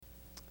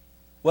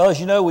Well,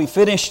 as you know, we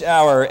finished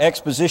our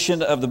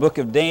exposition of the book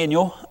of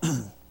Daniel,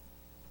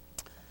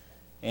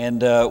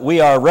 and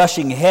we are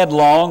rushing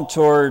headlong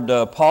toward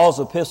Paul's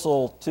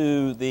epistle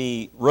to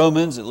the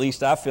Romans. At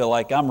least I feel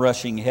like I'm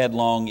rushing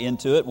headlong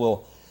into it.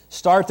 We'll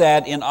start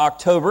that in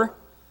October.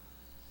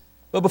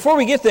 But before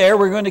we get there,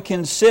 we're going to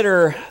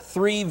consider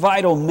three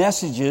vital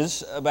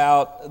messages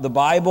about the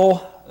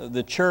Bible,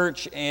 the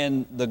church,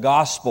 and the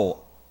gospel.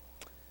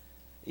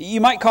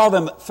 You might call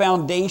them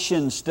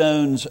foundation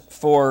stones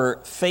for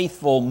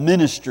faithful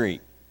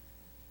ministry.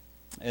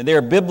 And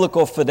they're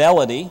biblical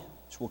fidelity,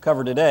 which we'll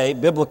cover today,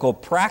 biblical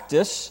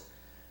practice,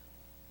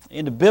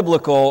 and a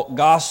biblical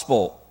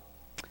gospel.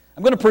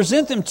 I'm going to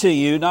present them to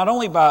you not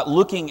only by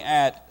looking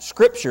at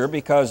Scripture,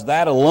 because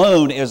that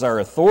alone is our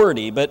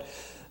authority, but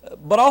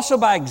also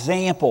by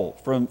example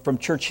from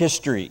church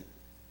history.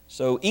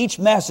 So each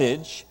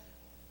message,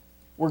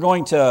 we're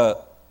going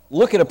to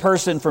look at a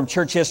person from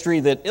church history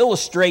that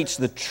illustrates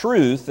the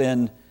truth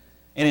and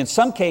in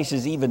some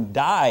cases even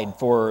died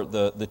for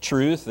the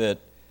truth that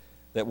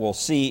we'll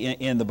see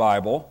in the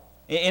Bible.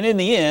 And in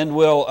the end,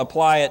 we'll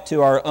apply it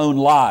to our own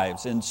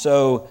lives. And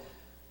so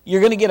you're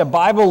going to get a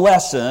Bible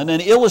lesson, an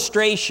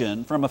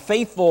illustration from a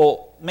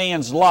faithful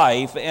man's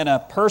life and a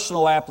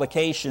personal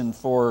application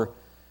for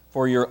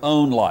your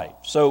own life.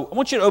 So I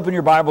want you to open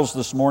your Bibles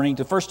this morning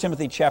to 1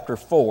 Timothy chapter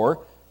 4.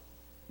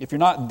 If you're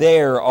not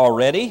there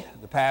already,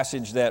 the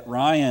passage that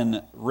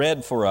Ryan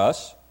read for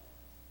us.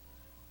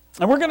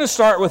 And we're going to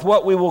start with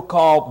what we will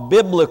call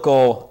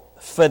biblical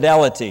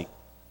fidelity.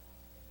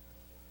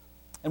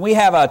 And we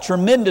have a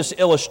tremendous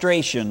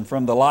illustration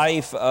from the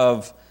life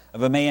of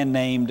a man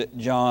named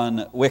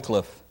John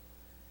Wycliffe.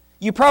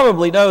 You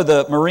probably know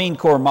the Marine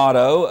Corps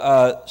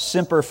motto,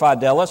 Semper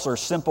Fidelis, or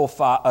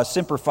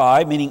Semper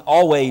Fi, meaning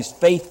always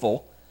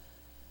faithful.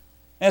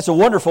 And it's a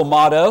wonderful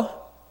motto.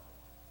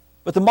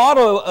 But the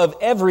motto of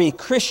every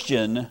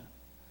Christian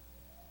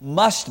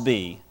must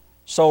be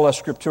sola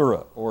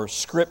scriptura, or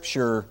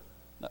Scripture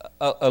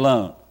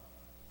alone.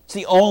 It's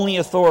the only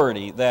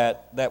authority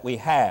that we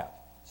have.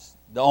 It's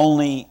the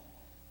only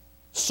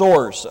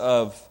source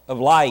of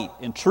light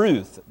and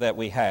truth that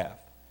we have.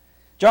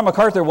 John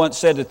MacArthur once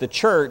said that the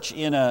church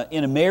in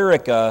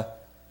America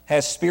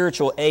has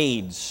spiritual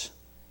AIDS.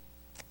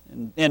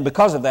 And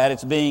because of that,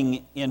 it's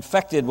being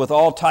infected with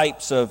all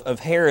types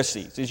of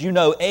heresies. As you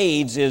know,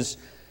 AIDS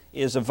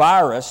is a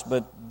virus,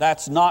 but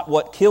that's not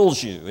what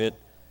kills you.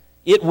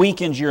 It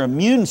weakens your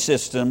immune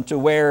system to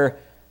where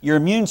your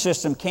immune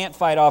system can't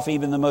fight off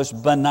even the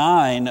most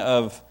benign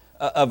of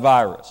a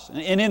virus.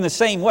 And in the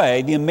same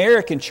way, the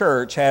American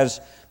church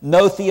has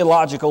no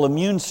theological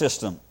immune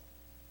system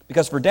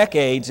because for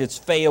decades it's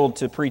failed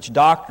to preach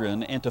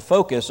doctrine and to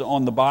focus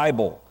on the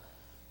Bible.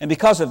 And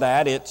because of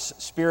that, its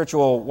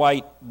spiritual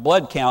white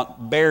blood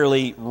count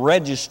barely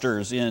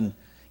registers in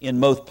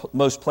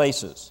most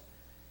places.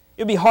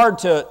 It'd be hard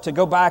to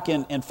go back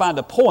and find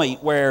a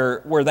point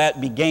where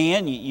that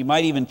began. You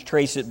might even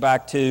trace it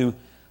back to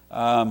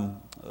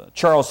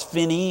Charles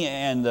Finney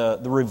and the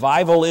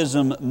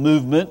revivalism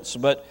movements.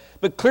 But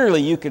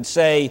clearly you could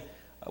say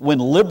when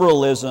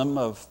liberalism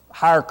of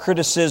higher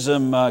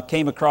criticism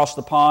came across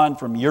the pond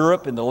from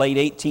Europe in the late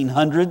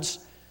 1800s,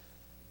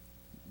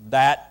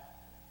 that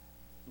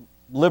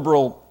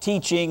liberal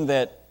teaching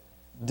that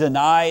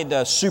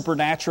denied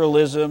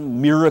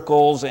supernaturalism,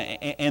 miracles,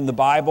 and the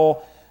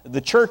Bible,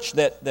 the church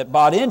that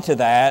bought into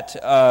that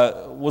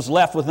was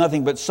left with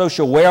nothing but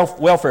social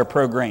welfare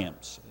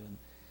programs.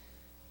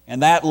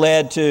 And that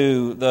led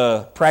to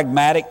the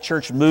pragmatic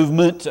church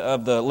movement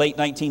of the late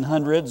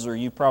 1900s, or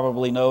you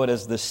probably know it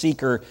as the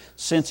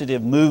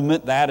seeker-sensitive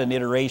movement, that an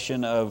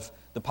iteration of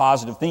the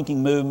positive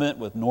thinking movement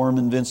with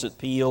Norman Vincent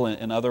Peale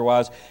and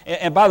otherwise.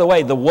 And by the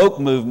way, the woke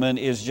movement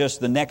is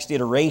just the next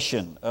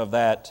iteration of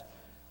that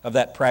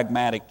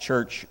pragmatic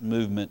church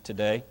movement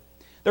today.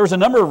 There was a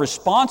number of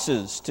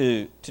responses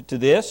to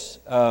this.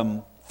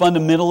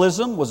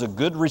 Fundamentalism was a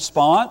good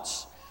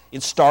response.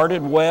 It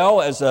started well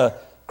as a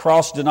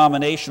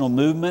cross-denominational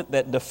movement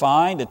that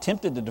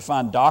attempted to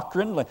define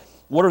doctrine. Like,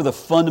 what are the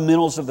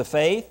fundamentals of the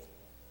faith?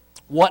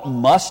 What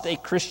must a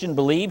Christian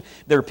believe?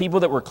 There are people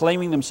that were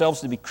claiming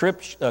themselves to be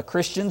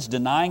Christians,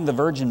 denying the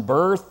virgin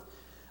birth,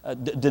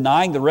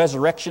 denying the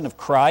resurrection of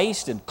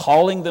Christ, and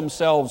calling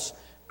themselves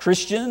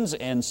Christians.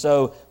 And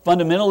so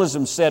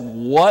fundamentalism said,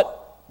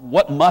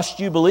 what must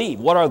you believe?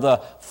 What are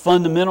the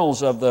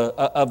fundamentals of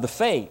the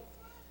faith?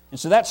 And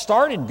so that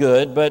started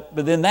good, but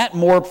then that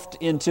morphed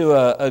into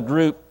a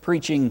group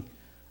preaching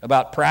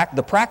about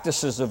the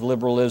practices of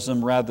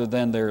liberalism rather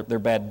than their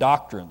bad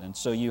doctrine. And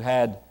so you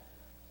had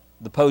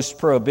the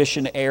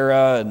post-prohibition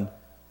era, and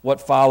what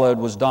followed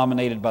was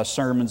dominated by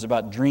sermons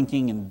about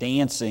drinking and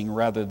dancing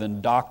rather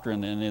than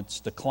doctrine and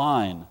its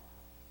decline.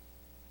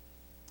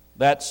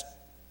 That's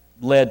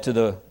led to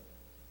the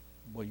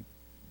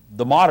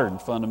modern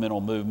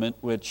fundamental movement,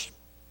 which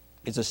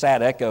is a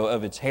sad echo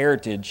of its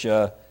heritage.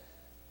 If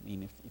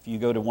you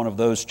go to one of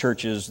those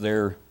churches,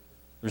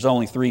 there's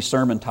only 3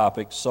 sermon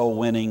topics: soul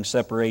winning,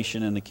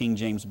 separation, and the King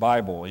James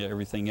Bible.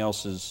 Everything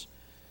else is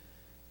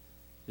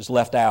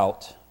left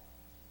out.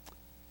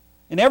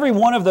 And every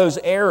one of those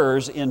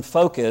errors in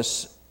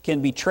focus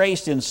can be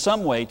traced in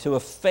some way to a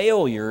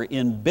failure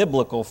in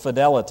biblical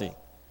fidelity.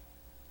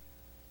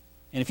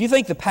 And if you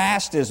think the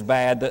past is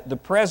bad, the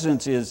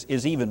present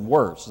is even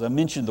worse. As I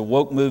mentioned, the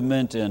woke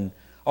movement and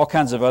all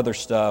kinds of other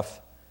stuff.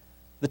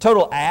 The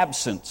total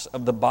absence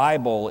of the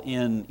Bible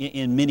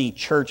in many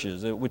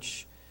churches,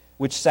 which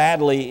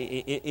sadly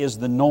is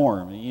the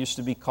norm. It used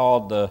to be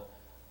called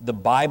the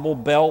Bible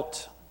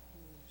Belt.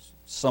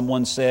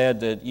 Someone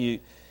said that you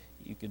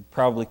could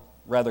probably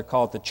rather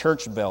call it the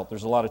church belt.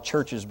 There's a lot of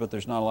churches, but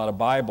there's not a lot of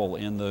Bible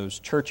in those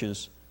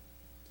churches.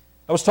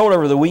 I was told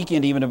over the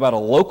weekend even about a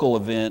local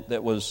event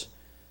that was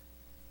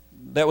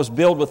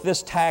billed with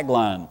this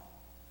tagline: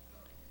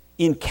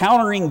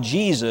 encountering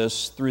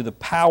Jesus through the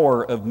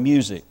power of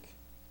music.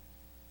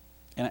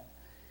 And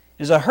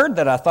as I heard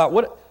that, I thought,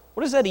 what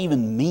does that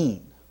even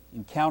mean?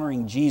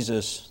 Encountering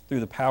Jesus through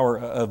the power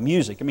of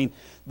music. I mean,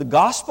 the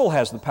gospel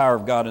has the power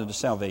of God unto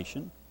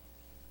salvation.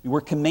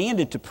 We're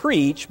commanded to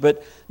preach,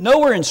 but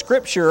nowhere in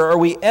Scripture are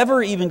we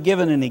ever even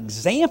given an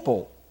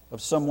example of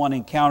someone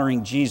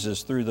encountering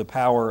Jesus through the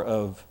power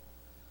of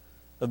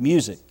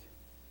music.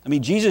 I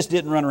mean, Jesus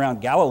didn't run around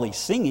Galilee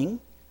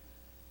singing.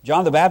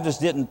 John the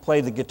Baptist didn't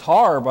play the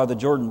guitar by the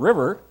Jordan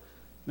River.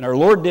 And our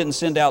Lord didn't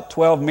send out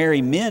 12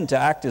 merry men to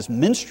act as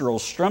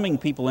minstrels strumming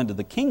people into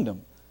the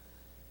kingdom.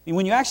 I mean,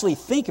 when you actually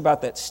think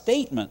about that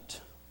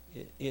statement,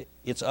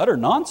 it's utter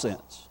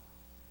nonsense.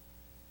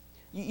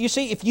 You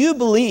see, if you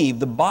believe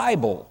the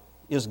Bible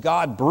is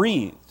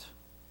God-breathed,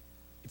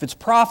 if it's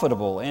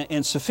profitable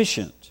and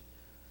sufficient,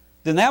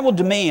 then that will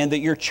demand that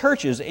your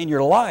churches and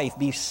your life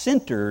be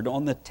centered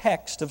on the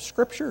text of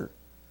Scripture.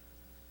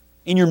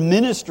 And your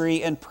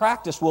ministry and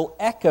practice will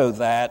echo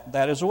that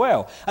as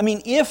well. I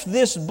mean, if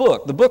this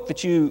book, the book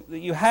that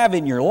you have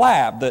in your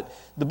lap,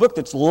 the book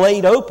that's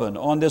laid open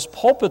on this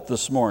pulpit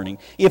this morning,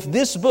 if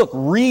this book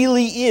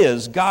really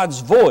is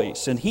God's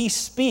voice and He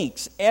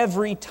speaks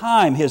every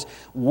time His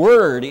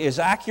Word is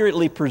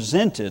accurately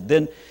presented,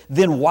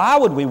 then why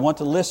would we want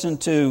to listen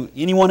to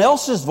anyone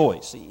else's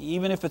voice,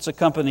 even if it's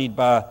accompanied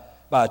by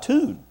a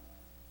tune?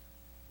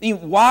 I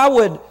mean, why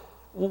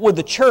would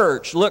the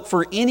church look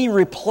for any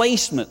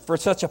replacement for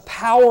such a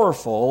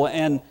powerful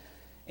and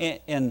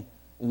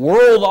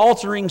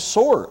world-altering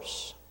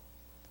source,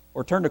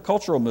 or turn to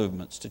cultural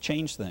movements to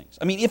change things?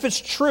 I mean, if it's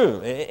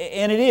true,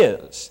 and it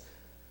is,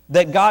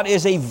 that God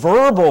is a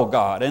verbal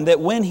God and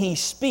that when He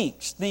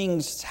speaks,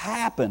 things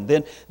happen,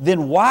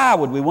 then why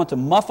would we want to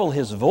muffle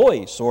His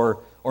voice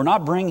or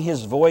not bring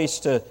His voice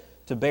to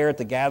bear at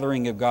the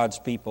gathering of God's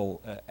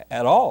people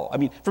at all? I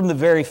mean, from the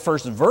very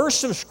first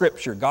verse of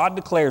Scripture, God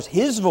declares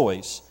His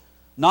voice,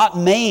 not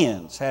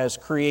man's, has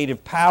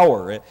creative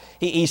power.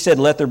 He said,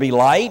 "Let there be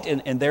light,"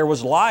 and there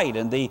was light.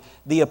 And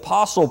the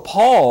Apostle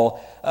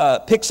Paul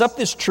picks up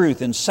this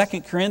truth in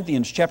 2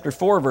 Corinthians chapter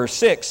 4, verse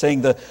 6,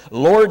 saying the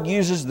Lord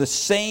uses the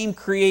same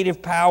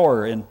creative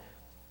power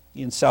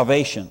in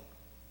salvation.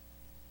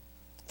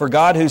 For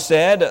God, who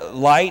said,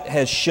 "Light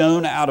has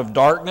shone out of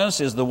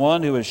darkness," is the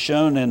one who has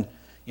shone in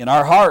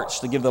our hearts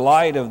to give the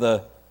light of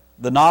the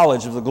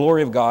knowledge of the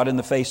glory of God in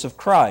the face of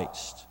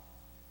Christ.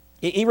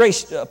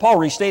 Paul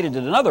restated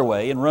it another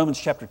way in Romans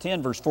chapter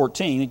 10, verse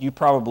 14, that you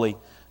probably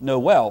know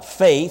well.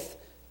 Faith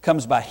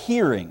comes by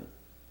hearing,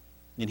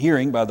 and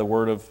hearing by the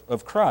word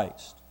of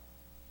Christ.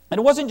 And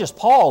it wasn't just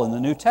Paul in the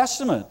New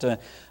Testament.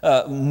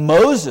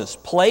 Moses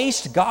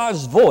placed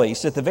God's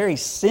voice at the very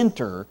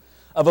center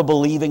of a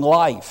believing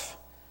life.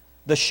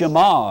 The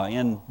Shema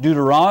in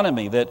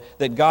Deuteronomy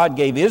that God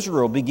gave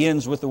Israel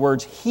begins with the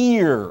words,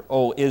 "Hear,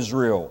 O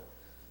Israel,"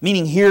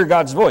 meaning hear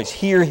God's voice,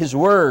 hear His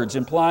words,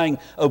 implying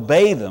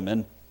obey them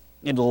and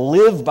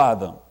live by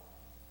them.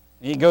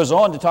 He goes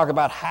on to talk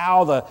about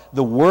how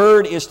the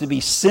Word is to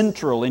be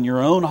central in your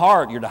own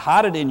heart. You're to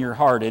hide it in your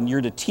heart, and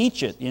you're to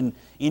teach it in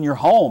your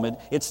home.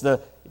 It's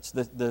the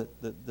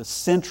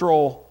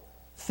central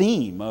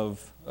theme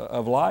of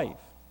life.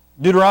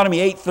 Deuteronomy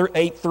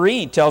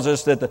 8:3 tells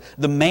us that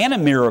the manna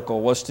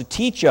miracle was to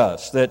teach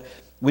us that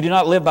we do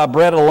not live by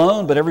bread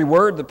alone, but every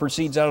word that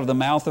proceeds out of the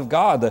mouth of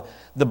God.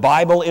 The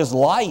Bible is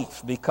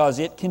life because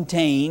it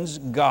contains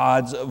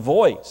God's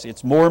voice.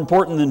 It's more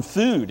important than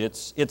food.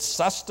 It's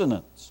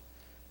sustenance.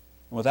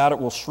 Without it,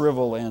 we'll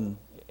shrivel and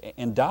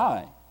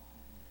die.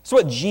 That's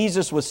what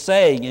Jesus was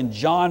saying in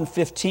John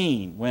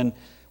 15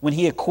 when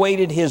He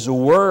equated His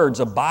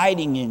words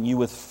abiding in you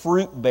with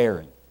fruit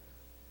bearing.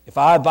 If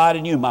I abide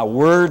in you, my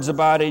words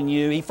abide in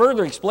you. He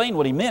further explained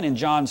what He meant in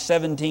John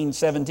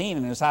 17:17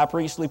 in His high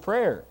priestly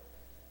prayer.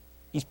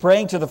 He's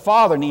praying to the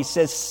Father and He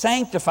says,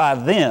 "Sanctify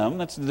them,"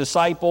 that's the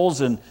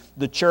disciples and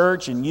the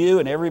church and you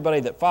and everybody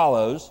that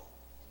follows.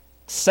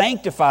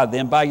 "Sanctify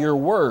them by your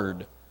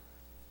word.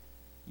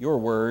 Your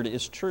word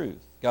is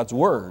truth." God's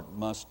word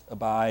must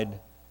abide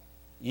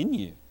in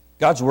you.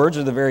 God's words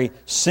are the very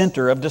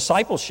center of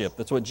discipleship.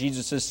 That's what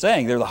Jesus is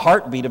saying. They're the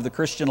heartbeat of the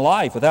Christian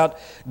life. Without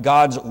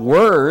God's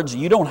words,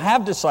 you don't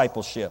have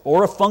discipleship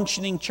or a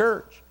functioning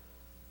church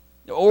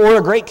or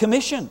a great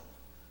commission.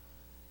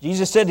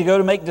 Jesus said to go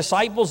to make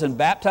disciples and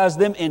baptize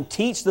them and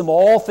teach them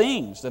all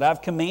things that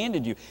I've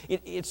commanded you.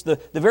 It's the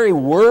very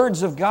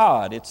words of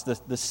God. It's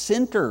the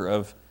center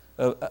of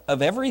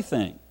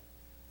everything.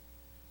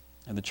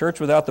 And the church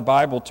without the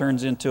Bible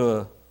turns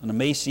into an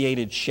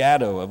emaciated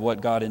shadow of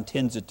what God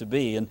intends it to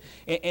be.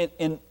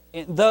 And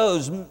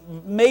those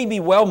may be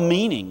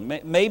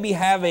well-meaning, may be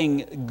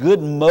having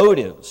good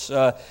motives,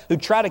 who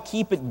try to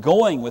keep it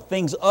going with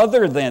things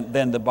other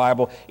than the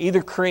Bible,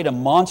 either create a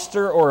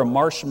monster or a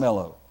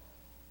marshmallow.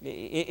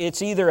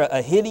 It's either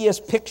a hideous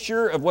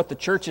picture of what the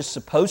church is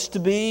supposed to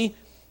be,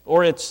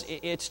 or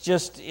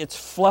it's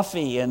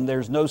fluffy and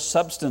there's no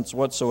substance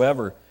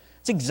whatsoever.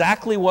 It's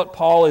exactly what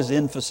Paul is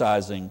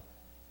emphasizing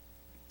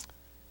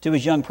to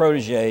his young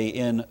protege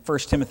in 1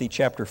 Timothy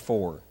chapter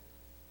 4.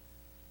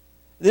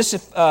 This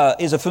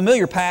is a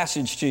familiar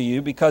passage to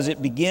you because it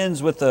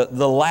begins with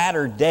the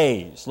latter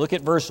days. Look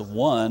at verse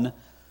 1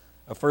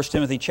 of 1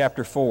 Timothy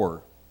chapter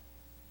 4.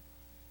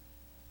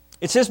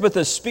 It says, "But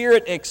the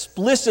Spirit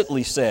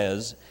explicitly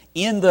says,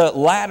 in the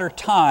latter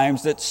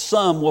times that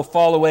some will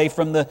fall away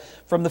from the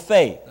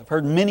faith." I've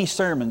heard many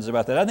sermons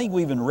about that. I think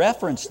we even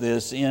referenced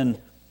this in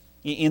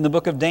the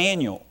book of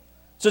Daniel.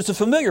 So it's a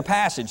familiar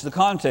passage, the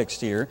context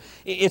here.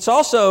 It's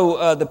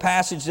also the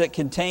passage that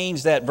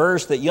contains that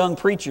verse that young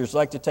preachers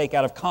like to take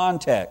out of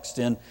context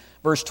in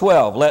verse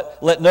 12.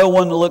 Let no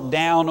one look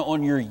down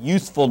on your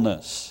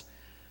youthfulness.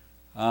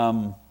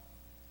 But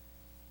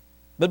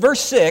verse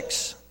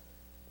 6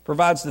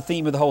 provides the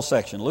theme of the whole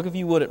section. Look, if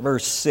you would, at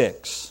verse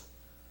 6,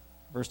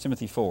 1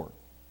 Timothy 4.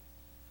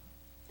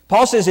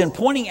 Paul says, "In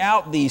pointing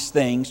out these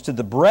things to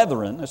the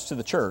brethren," that's to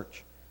the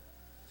church,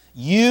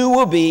 "you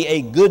will be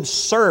a good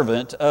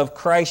servant of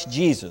Christ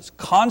Jesus,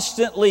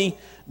 constantly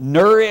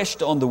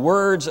nourished on the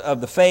words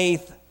of the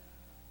faith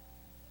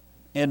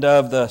and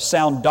of the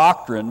sound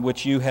doctrine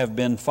which you have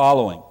been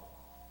following."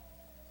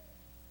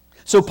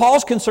 So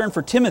Paul's concern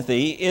for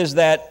Timothy is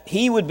that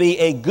he would be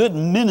a good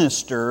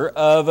minister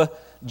of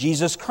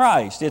Jesus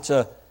Christ. It's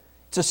a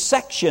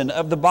section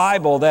of the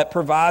Bible that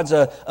provides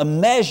a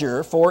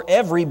measure for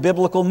every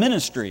biblical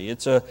ministry.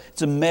 It's a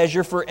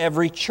measure for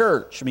every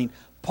church. I mean,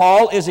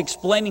 Paul is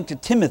explaining to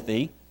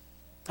Timothy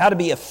how to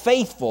be a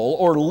faithful,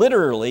 or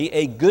literally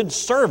a good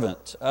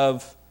servant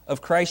of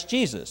Christ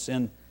Jesus.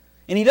 And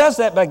he does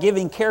that by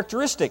giving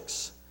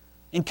characteristics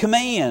and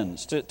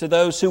commands to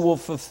those who will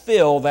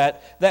fulfill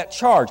that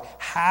charge.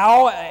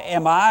 How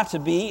am I to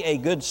be a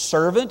good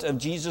servant of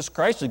Jesus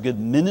Christ, a good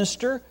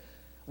minister?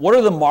 What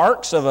are the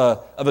marks of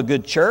a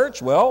good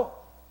church? Well,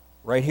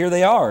 right here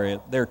they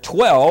are. There are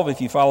 12 if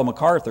you follow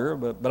MacArthur,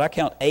 but I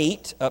count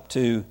 8 up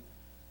to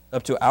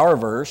our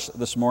verse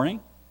this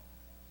morning.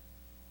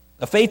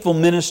 A faithful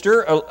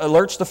minister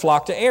alerts the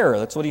flock to error.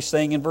 That's what he's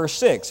saying in verse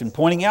 6, and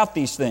pointing out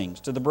these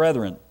things to the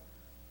brethren.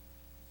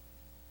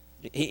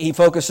 He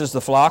focuses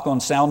the flock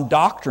on sound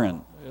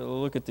doctrine.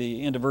 Look at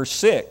the end of verse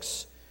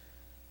 6.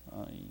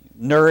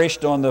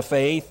 Nourished on the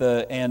faith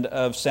and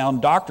of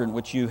sound doctrine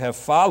which you have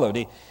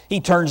followed. He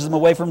turns them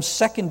away from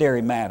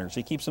secondary matters.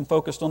 He keeps them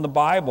focused on the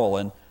Bible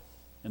and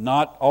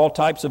not all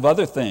types of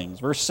other things.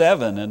 Verse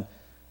 7,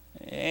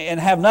 and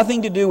have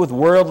nothing to do with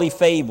worldly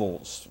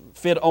fables,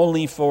 fit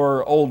only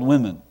for old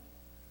women.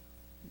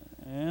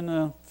 And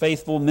a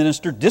faithful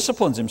minister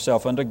disciplines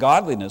himself unto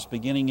godliness,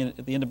 beginning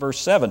at the end of verse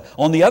 7.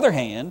 On the other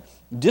hand,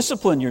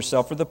 discipline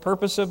yourself for the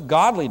purpose of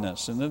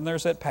godliness. And then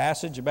there's that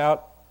passage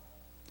about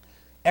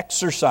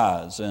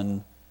exercise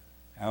and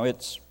how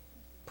it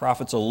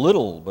profits a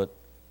little, but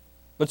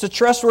it's a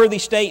trustworthy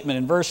statement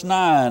in verse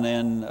 9,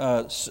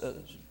 and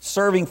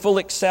serving full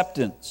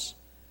acceptance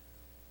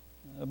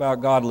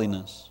about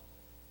godliness.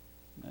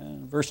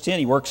 And verse 10,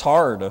 he works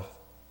hard. A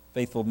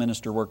faithful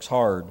minister works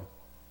hard.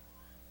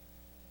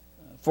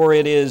 For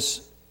it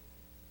is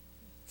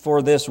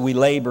for this we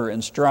labor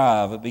and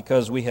strive,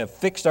 because we have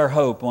fixed our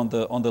hope on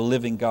the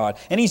living God.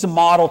 And he's a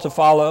model to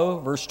follow.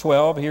 Verse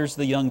 12, here's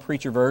the young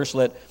preacher verse.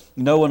 Let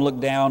no one look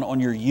down on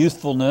your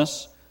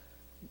youthfulness.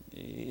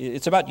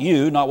 It's about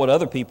you, not what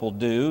other people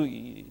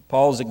do.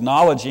 Paul's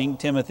acknowledging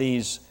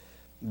Timothy's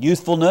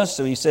youthfulness,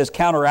 so he says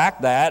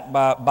counteract that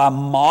by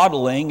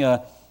modeling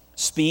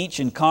speech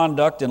and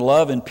conduct and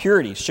love and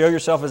purity. Show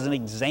yourself as an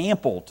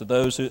example to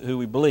those who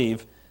we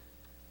believe.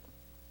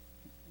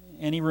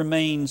 And he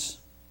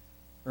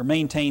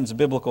maintains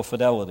biblical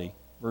fidelity.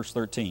 Verse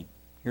 13.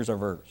 Here's our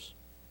verse.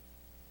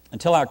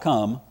 Until I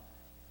come,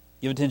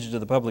 give attention to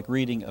the public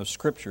reading of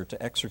Scripture,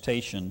 to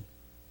exhortation,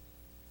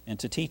 and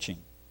to teaching.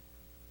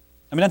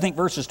 I think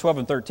verses 12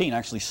 and 13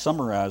 actually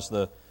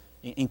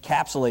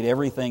encapsulate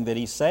everything that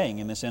he's saying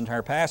in this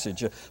entire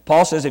passage.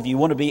 Paul says if you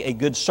want to be a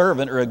good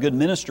servant or a good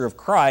minister of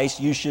Christ,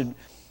 you should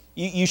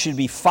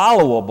be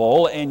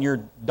followable and your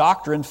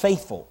doctrine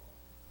faithful.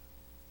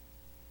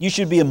 You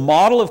should be a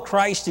model of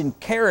Christ in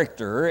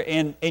character,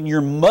 and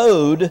your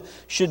mode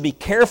should be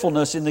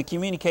carefulness in the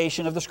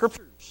communication of the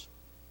Scriptures.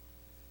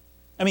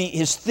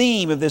 His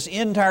theme of this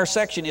entire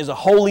section is a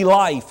holy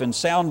life and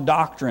sound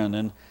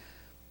doctrine.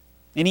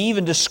 And he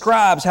even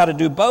describes how to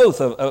do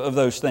both of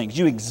those things.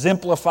 You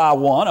exemplify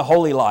one, a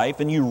holy life,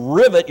 and you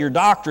rivet your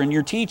doctrine,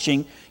 your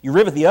teaching, you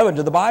rivet the other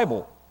to the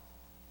Bible.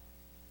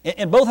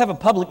 And both have a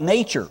public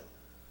nature.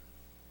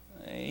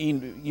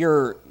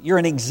 You're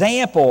an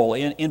example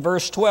in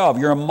verse 12.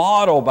 You're a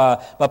model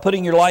by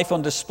putting your life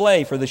on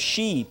display for the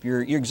sheep.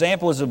 Your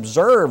example is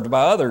observed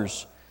by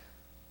others.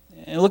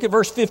 And look at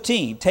verse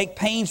 15. Take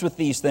pains with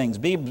these things.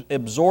 Be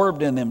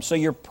absorbed in them so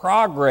your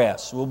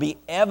progress will be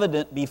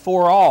evident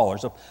before all.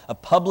 There's a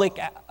public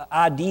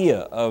idea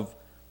of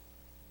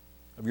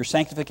your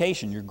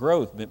sanctification, your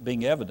growth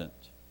being evident.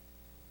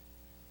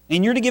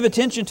 And you're to give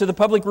attention to the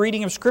public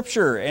reading of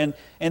Scripture and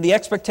the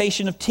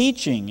expectation of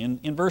teaching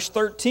in verse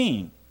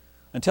 13.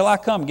 Until I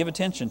come, give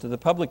attention to the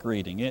public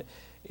reading.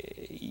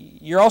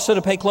 You're also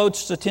to pay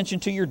close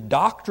attention to your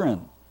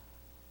doctrine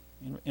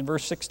in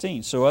verse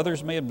 16, so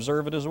others may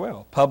observe it as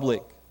well.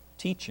 Public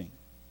teaching.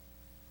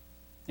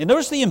 And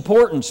notice the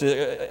importance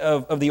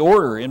of the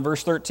order in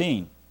verse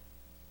 13.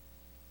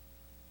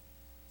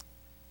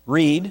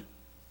 Read,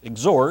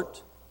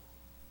 exhort,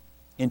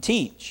 and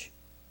teach.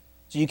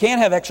 So you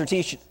can't have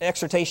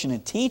exhortation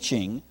and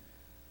teaching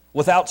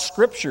without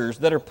scriptures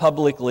that are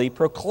publicly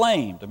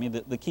proclaimed. I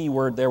mean, the key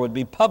word there would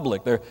be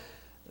public.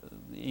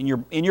 In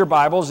your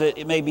Bibles,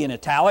 it may be in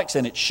italics,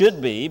 and it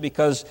should be,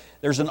 because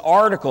there's an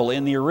article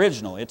in the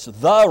original. It's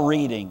the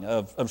reading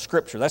of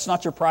Scripture. That's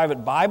not your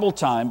private Bible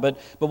time, but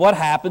what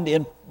happened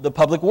in the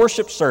public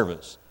worship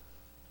service.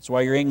 That's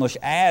why your English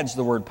adds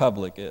the word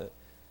public.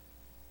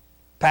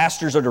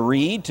 Pastors are to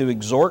read, to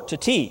exhort, to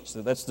teach.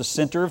 That's the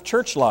center of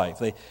church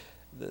life.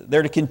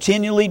 They're to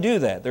continually do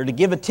that. They're to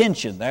give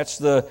attention. That's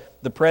the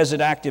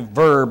present active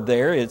verb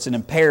there. It's an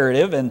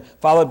imperative and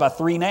followed by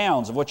three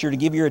nouns of what you're to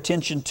give your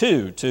attention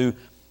to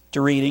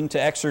reading, to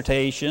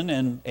exhortation,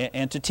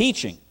 and to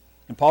teaching.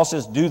 And Paul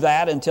says, do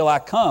that until I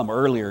come,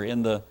 earlier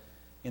in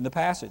the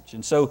passage.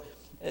 And so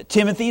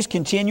Timothy's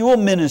continual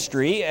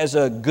ministry as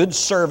a good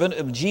servant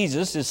of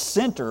Jesus is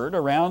centered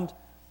around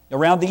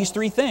these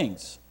three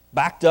things,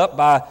 backed up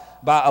by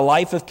a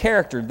life of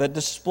character that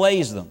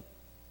displays them.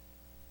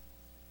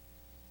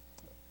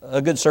 A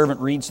good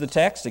servant reads the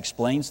text,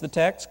 explains the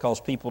text,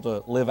 calls people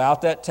to live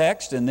out that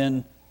text, and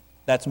then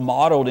that's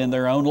modeled in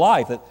their own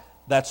life.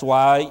 That's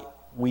why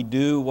we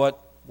do what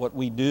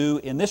we do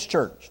in this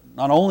church.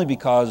 Not only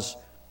because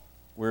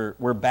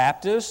we're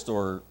Baptist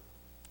or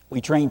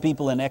we train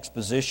people in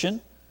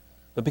exposition,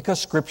 but because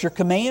Scripture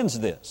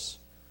commands this.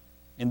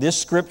 And this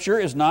Scripture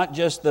is not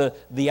just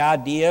the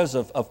ideas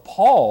of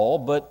Paul,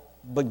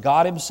 but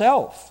God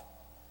Himself.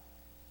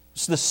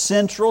 It's the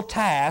central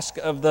task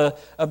of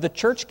the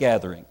church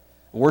gathering.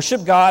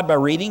 Worship God by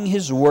reading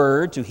His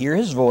Word, to hear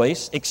His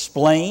voice,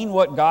 explain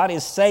what God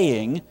is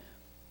saying,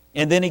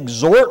 and then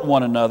exhort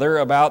one another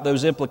about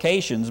those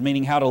implications,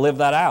 meaning how to live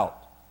that out.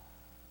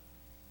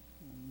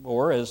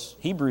 Or, as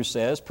Hebrews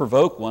says,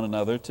 provoke one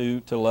another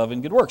to love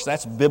and good works.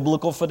 That's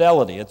biblical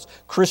fidelity. It's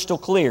crystal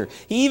clear.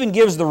 He even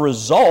gives the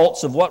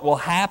results of what will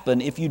happen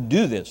if you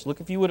do this.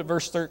 Look, if you would, at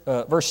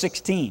verse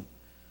 16.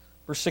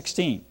 Verse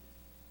 16.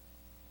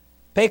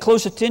 Pay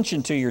close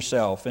attention to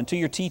yourself and to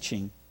your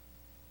teaching.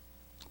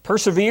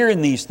 Persevere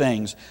in these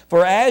things,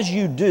 for as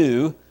you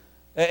do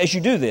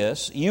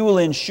this, you will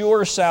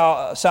ensure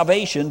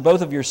salvation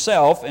both of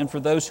yourself and for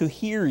those who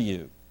hear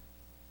you.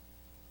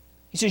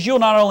 He says you'll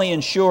not only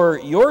ensure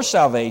your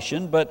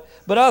salvation, but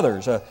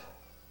others.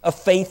 A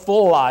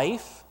faithful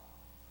life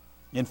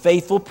and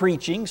faithful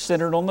preaching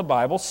centered on the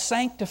Bible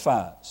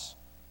sanctifies.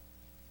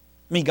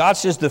 I mean, God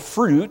says the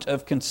fruit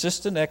of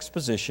consistent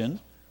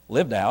exposition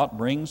lived out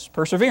brings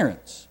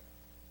perseverance.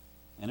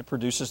 And it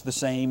produces the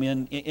same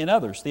in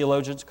others.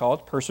 Theologians call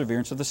it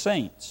perseverance of the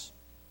saints.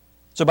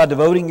 So by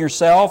devoting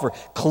yourself or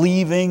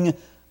cleaving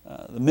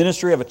the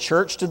ministry of a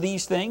church to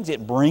these things,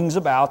 it brings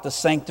about the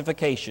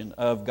sanctification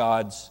of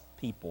God's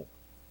people.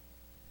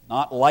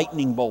 Not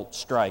lightning bolt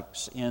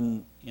strikes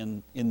in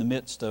the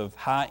midst of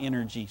high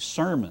energy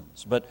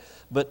sermons, but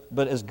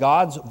as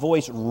God's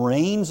voice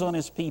rains on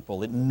His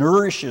people, it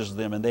nourishes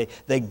them and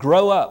they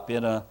grow up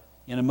in a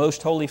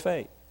most holy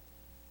faith.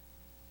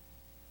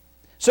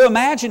 So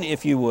imagine,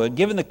 if you would,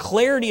 given the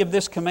clarity of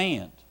this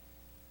command,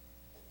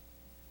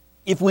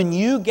 if when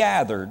you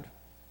gathered,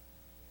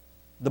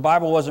 the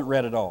Bible wasn't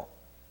read at all.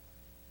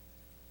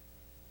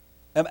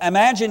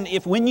 Imagine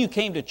if when you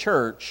came to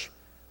church,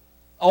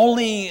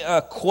 only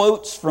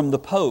quotes from the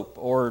Pope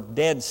or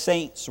dead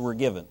saints were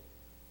given.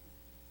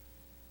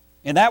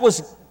 And that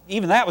was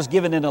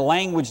given in a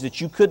language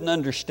that you couldn't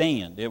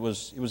understand. It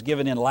was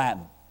given in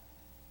Latin.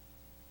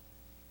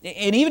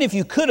 And even if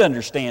you could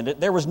understand it,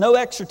 there was no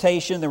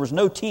exhortation, there was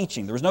no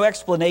teaching, there was no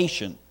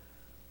explanation.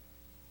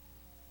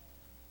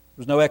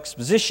 There was no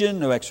exposition,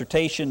 no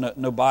exhortation,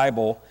 no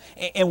Bible.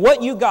 And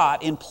what you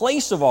got in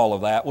place of all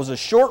of that was a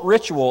short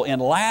ritual in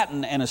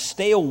Latin and a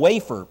stale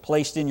wafer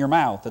placed in your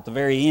mouth at the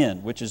very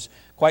end, which is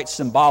quite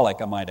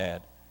symbolic, I might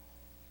add.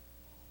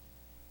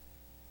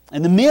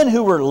 And the men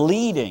who were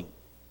leading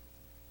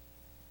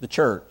the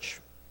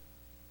church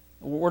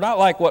were not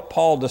like what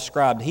Paul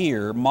described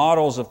here,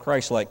 models of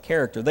Christ-like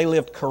character. They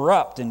lived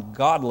corrupt and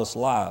godless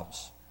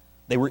lives.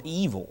 They were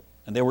evil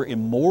and they were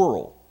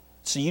immoral.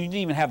 So you didn't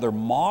even have their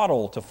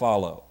model to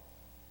follow.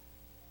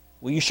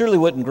 Well, you surely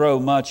wouldn't grow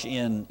much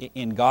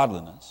in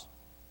godliness.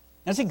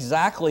 That's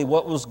exactly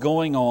what was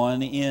going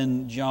on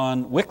in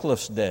John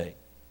Wycliffe's day.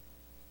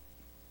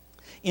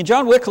 In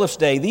John Wycliffe's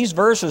day, these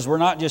verses were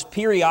not just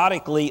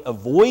periodically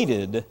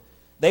avoided,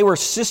 they were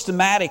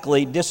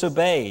systematically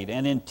disobeyed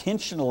and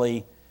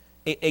intentionally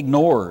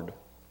ignored.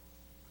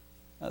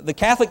 The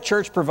Catholic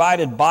Church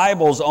provided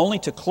Bibles only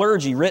to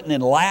clergy written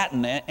in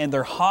Latin, and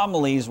their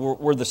homilies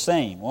were the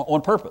same,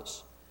 on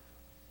purpose.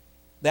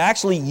 They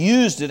actually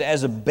used it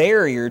as a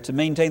barrier to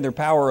maintain their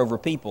power over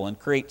people and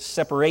create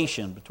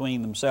separation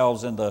between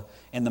themselves and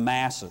the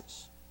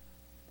masses.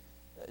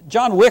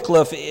 John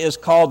Wycliffe is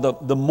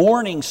called the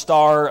morning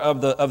star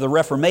of the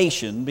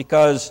Reformation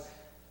because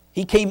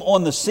he came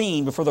on the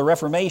scene before the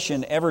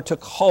Reformation ever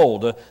took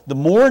hold. The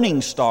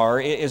morning star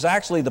is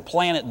actually the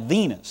planet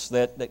Venus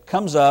that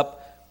comes up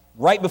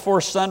right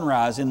before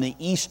sunrise in the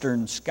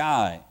eastern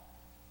sky.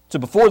 So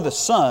before the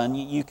sun,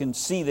 you can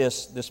see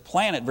this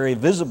planet very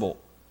visible.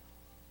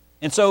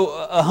 And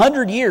so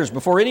 100 years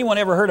before anyone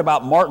ever heard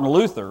about Martin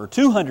Luther, or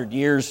 200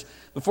 years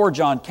before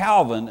John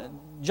Calvin,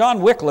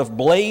 John Wycliffe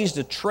blazed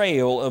a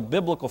trail of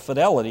biblical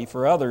fidelity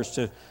for others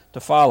to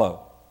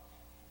follow.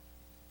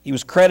 He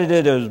was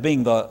credited as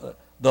being the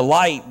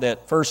light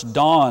that first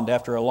dawned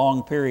after a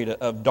long period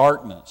of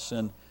darkness.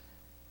 And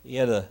he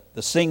had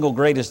the single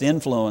greatest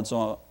influence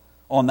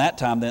on that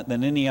time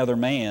than any other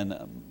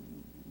man.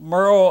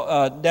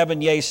 Merle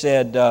Devonier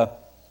said,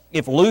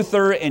 if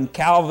Luther and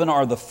Calvin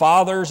are the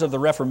fathers of the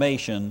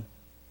Reformation,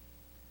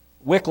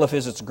 Wycliffe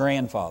is its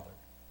grandfather.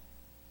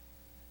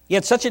 He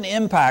had such an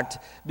impact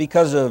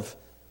because of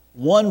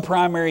one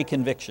primary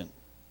conviction,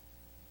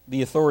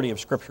 the authority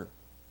of Scripture.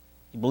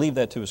 He believed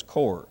that to his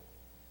core.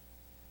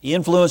 He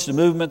influenced a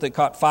movement that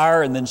caught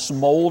fire and then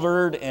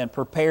smoldered and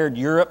prepared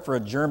Europe for a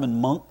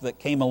German monk that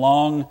came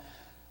along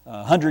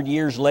 100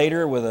 years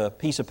later with a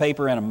piece of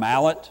paper and a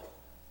mallet.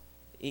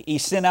 He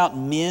sent out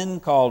men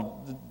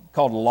called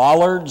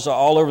Lollards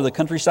all over the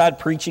countryside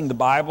preaching the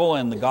Bible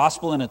and the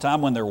gospel in a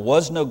time when there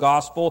was no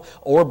gospel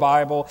or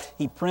Bible.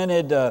 He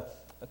printed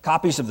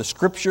copies of the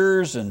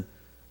Scriptures and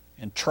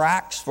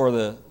tracts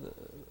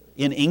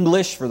in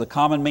English for the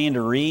common man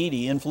to read.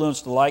 He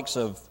influenced the likes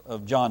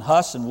of John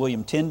Huss and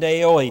William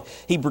Tyndale.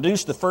 He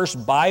produced the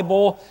first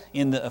Bible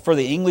for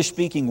the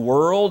English-speaking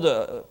world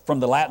from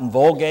the Latin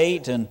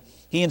Vulgate, and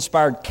he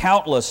inspired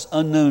countless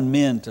unknown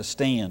men to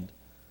stand.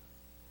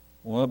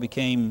 Well, it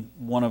became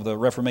one of the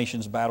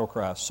Reformation's battle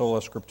cries,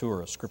 sola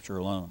scriptura, Scripture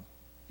alone.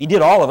 He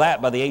did all of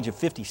that by the age of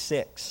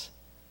 56.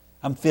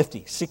 I'm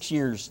 50, 6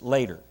 years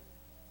later.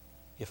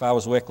 If I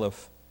was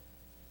Wycliffe,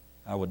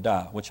 I would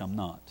die, which I'm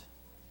not.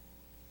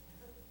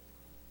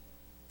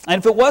 And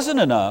if it wasn't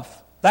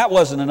enough, that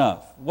wasn't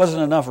enough. It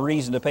wasn't enough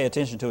reason to pay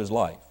attention to his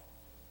life.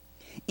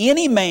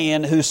 Any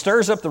man who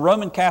stirs up the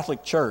Roman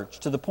Catholic Church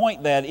to the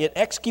point that it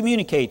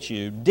excommunicates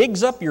you,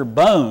 digs up your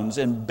bones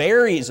and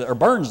buries or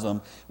burns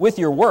them with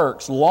your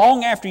works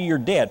long after you're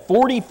dead,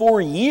 44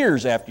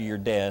 years after you're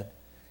dead,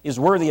 is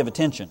worthy of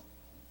attention.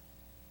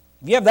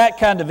 If you have that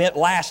kind of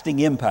lasting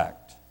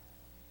impact.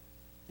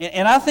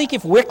 And I think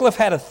if Wycliffe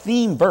had a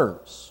theme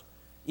verse,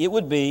 it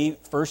would be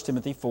 1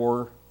 Timothy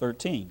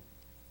 4:13.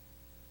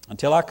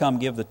 Until I come,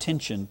 give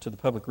attention to the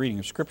public reading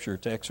of Scripture,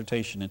 to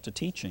exhortation, and to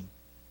teaching.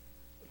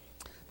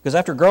 Because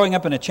after growing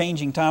up in a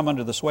changing time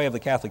under the sway of the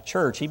Catholic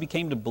Church, he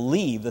became to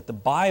believe that the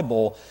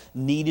Bible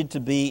needed to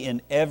be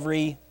in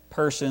every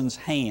person's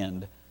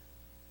hand,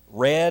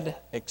 read,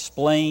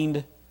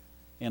 explained,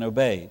 and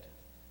obeyed.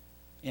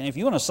 And if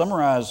you want to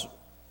summarize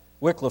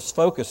Wycliffe's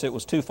focus, it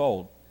was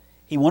twofold.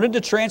 He wanted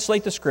to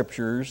translate the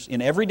Scriptures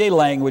in everyday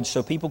language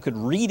so people could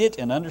read it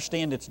and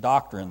understand its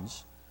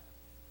doctrines.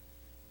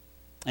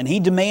 And he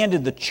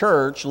demanded the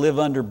church live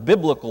under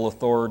biblical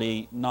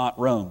authority, not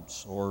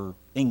Rome's or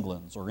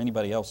England's or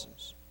anybody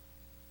else's.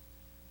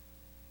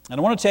 And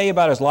I want to tell you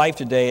about his life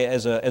today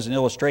as an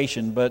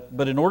illustration, but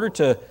in order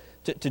to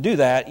do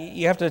that,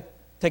 you have to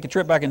take a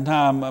trip back in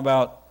time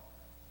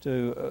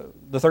to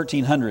the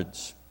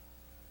 1300s.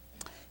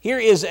 Here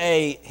is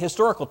a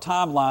historical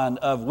timeline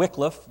of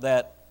Wycliffe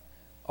that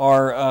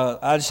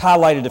I just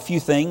highlighted a few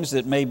things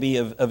that may be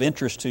of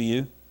interest to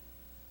you.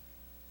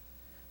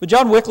 But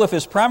John Wycliffe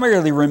is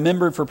primarily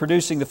remembered for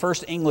producing the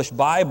first English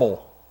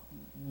Bible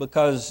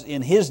because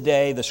in his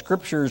day the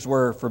Scriptures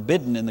were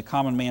forbidden in the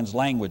common man's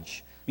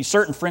language.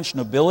 Certain French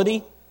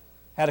nobility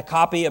had a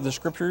copy of the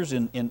Scriptures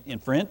in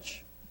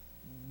French,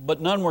 but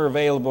none were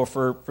available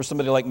for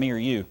somebody like me or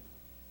you.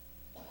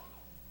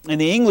 And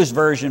the English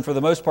version, for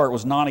the most part,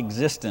 was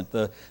non-existent.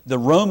 The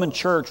Roman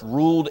Church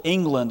ruled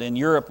England and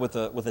Europe with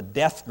a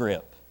death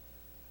grip.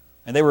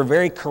 And they were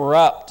very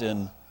corrupt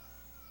and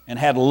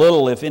had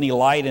little, if any,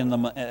 light in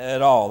them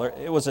at all.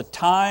 It was a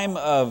time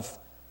of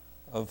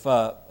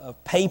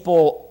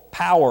papal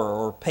power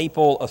or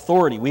papal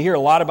authority. We hear a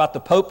lot about the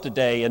Pope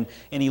today, and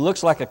he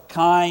looks like a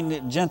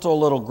kind, gentle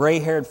little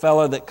gray-haired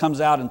fellow that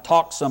comes out and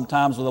talks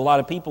sometimes with a lot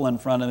of people in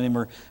front of him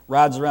or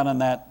rides around in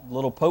that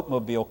little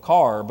Pope-mobile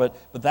car. But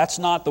that's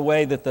not the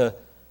way that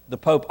the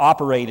Pope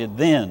operated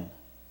then.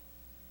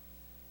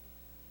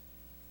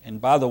 And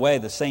by the way,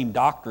 the same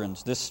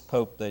doctrines this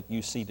Pope that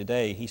you see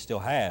today, he still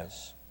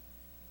has.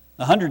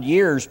 100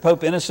 years,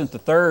 Pope Innocent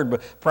III,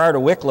 prior to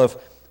Wycliffe,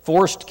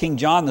 forced King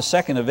John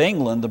II of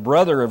England, the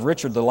brother of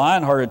Richard the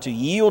Lionhearted, to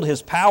yield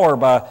his power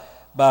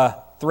by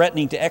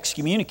threatening to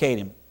excommunicate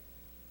him.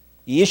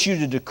 He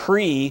issued a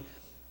decree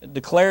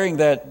declaring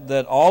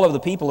that all of the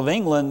people of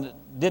England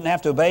didn't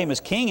have to obey him as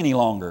king any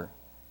longer.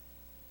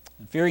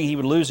 And fearing he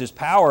would lose his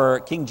power,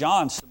 King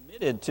John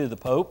submitted to the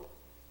Pope,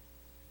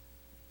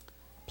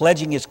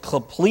 pledging his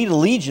complete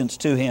allegiance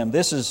to him.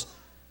 This is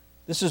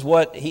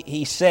what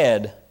he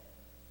said.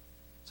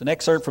 It's an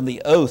excerpt from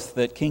the oath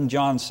that King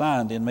John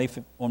signed on May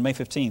 15,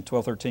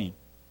 1213.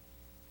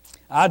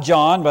 I,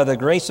 John, by the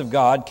grace of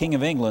God, King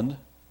of England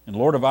and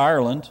Lord of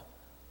Ireland,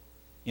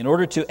 in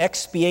order to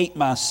expiate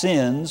my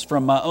sins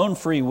from my own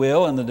free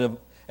will and the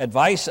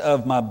advice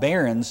of my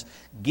barons,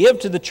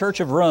 give to the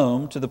Church of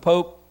Rome, to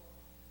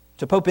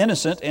Pope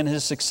Innocent and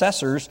his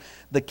successors,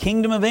 the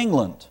kingdom of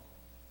England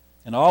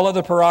and all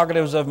other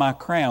prerogatives of my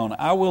crown.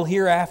 I will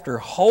hereafter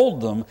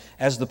hold them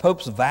as the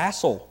Pope's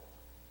vassal.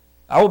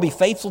 I will be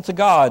faithful to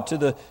God, to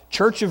the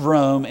Church of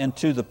Rome, and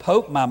to the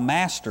Pope my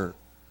master,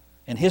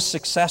 and his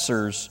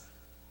successors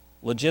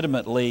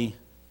legitimately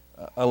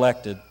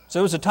elected.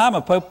 So it was a time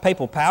of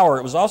papal power.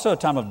 It was also a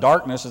time of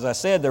darkness. As I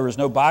said, there was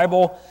no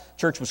Bible.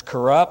 The church was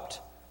corrupt.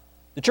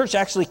 The church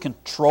actually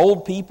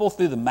controlled people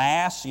through the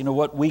Mass,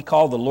 what we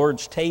call the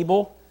Lord's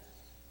table,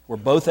 where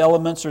both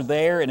elements are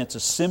there, and it's a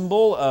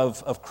symbol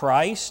of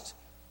Christ.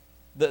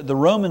 The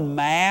Roman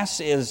Mass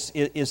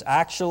is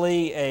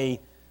actually a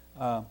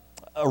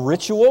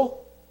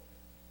ritual,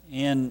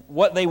 and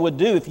what they would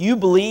do, if you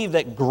believe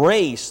that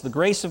the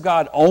grace of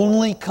God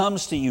only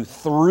comes to you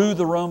through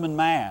the Roman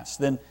Mass,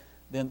 then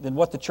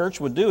what the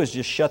church would do is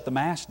just shut the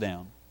Mass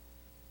down,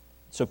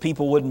 so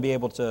people wouldn't be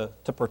able to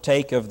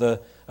partake of the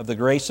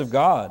grace of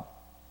God.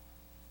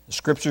 The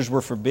Scriptures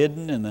were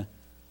forbidden, and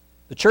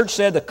the church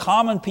said the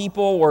common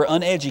people were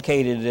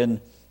uneducated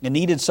and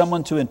needed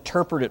someone to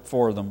interpret it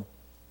for them.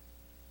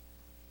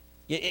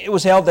 It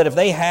was held that if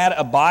they had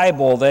a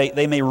Bible,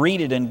 they may read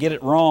it and get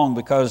it wrong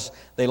because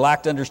they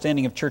lacked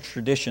understanding of church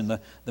tradition. The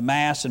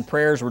Mass and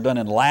prayers were done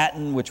in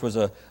Latin, which was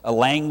a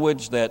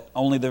language that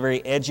only the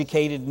very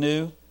educated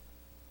knew.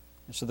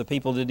 And so the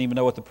people didn't even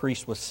know what the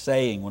priest was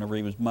saying whenever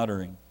he was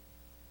muttering.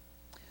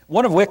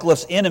 One of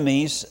Wycliffe's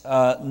enemies,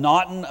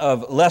 Naughton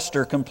of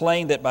Leicester,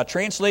 complained that by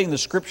translating the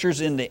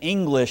Scriptures into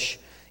English,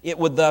 it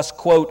would thus,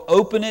 quote,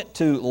 open it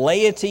to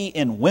laity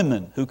and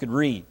women who could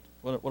read.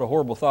 What a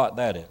horrible thought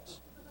that is.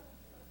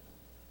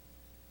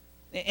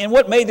 And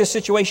what made this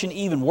situation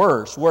even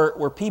worse,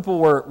 where people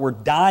were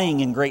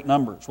dying in great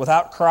numbers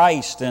without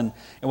Christ and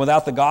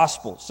without the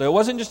gospel. So it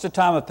wasn't just a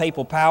time of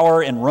papal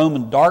power and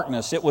Roman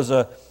darkness. It was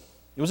a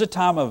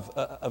time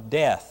of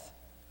death.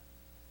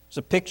 It's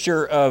a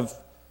picture of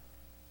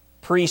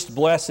priest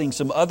blessing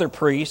some other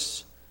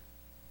priests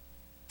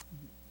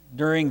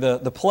during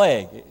the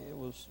plague. It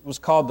was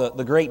called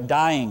the Great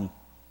Dying.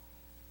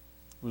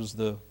 It was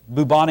the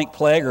bubonic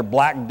plague or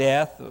Black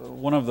Death,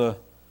 one of the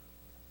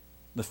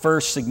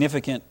first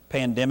significant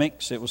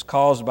pandemics. It was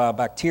caused by a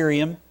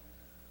bacterium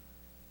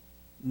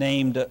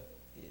named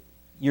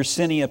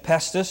Yersinia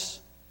pestis.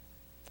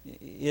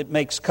 It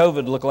makes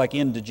COVID look like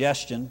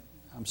indigestion.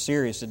 I'm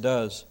serious, it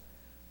does.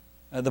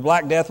 The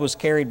Black Death was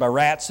carried by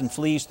rats and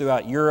fleas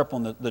throughout Europe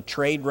on the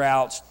trade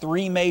routes.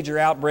 3 major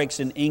outbreaks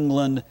in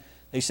England,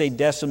 they say,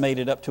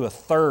 decimated up to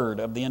 1/3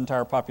 of the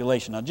entire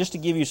population. Now, just to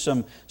give you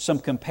some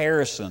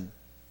comparison,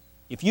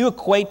 if you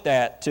equate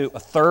that to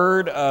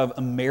 1/3 of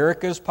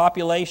America's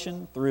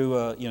population through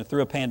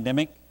a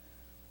pandemic,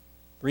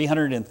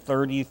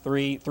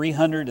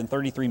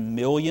 333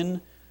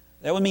 million,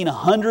 that would mean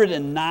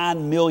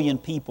 109 million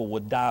people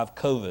would die of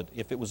COVID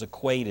if it was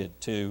equated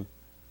to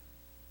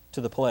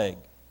the plague.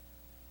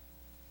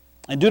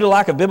 And due to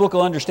lack of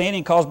biblical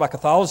understanding caused by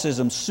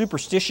Catholicism,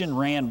 superstition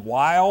ran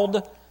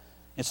wild,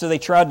 and so they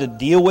tried to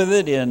deal with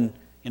it in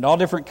all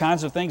different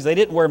kinds of things. They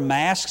didn't wear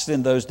masks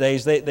in those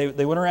days.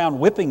 They went around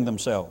whipping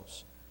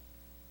themselves.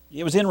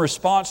 It was in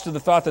response to the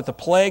thought that the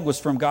plague was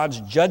from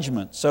God's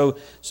judgment. So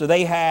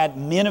they had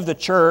men of the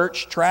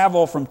church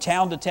travel from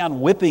town to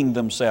town whipping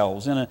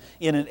themselves in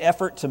an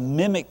effort to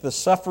mimic the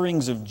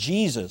sufferings of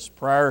Jesus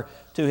prior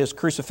to his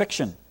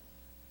crucifixion,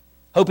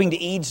 hoping to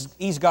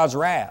ease God's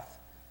wrath.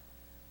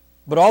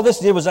 But all this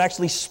did was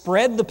actually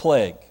spread the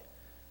plague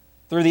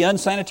through the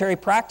unsanitary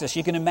practice.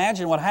 You can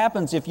imagine what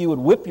happens if you would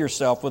whip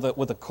yourself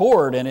with a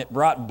cord and it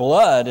brought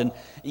blood, and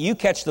you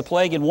catch the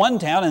plague in one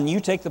town and you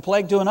take the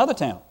plague to another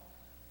town.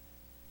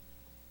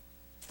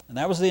 And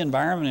that was the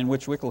environment in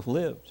which Wycliffe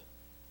lived.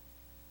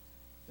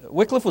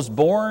 Wycliffe was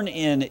born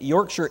in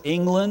Yorkshire,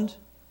 England.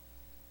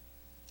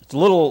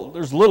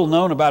 There's little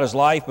known about his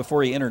life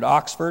before he entered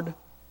Oxford.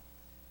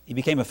 He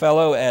became a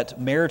fellow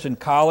at Merton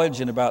College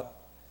in about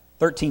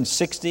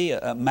 1360,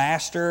 a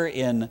master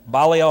in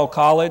Balliol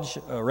College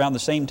around the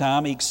same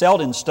time. He excelled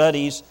in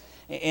studies,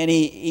 and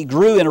he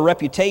grew in a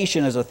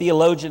reputation as a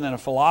theologian and a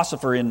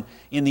philosopher in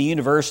the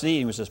university.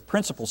 He was a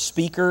principal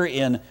speaker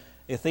in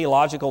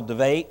theological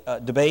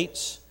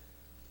debates.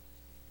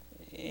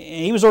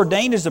 He was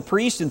ordained as a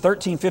priest in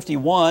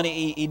 1351.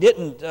 He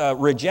didn't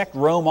reject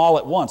Rome all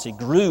at once. He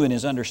grew in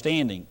his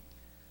understanding.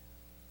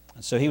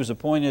 And so he was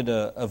appointed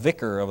a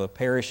vicar of a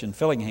parish in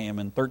Fillingham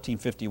in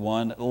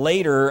 1351.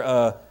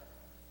 Later,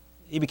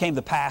 he became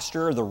the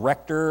pastor, the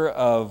rector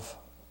of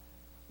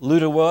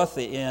Lutterworth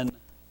in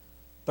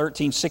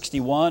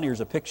 1361. Here's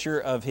a picture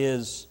of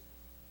his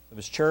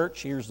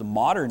church. Here's the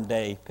modern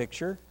day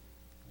picture.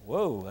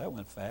 Whoa, that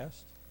went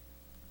fast.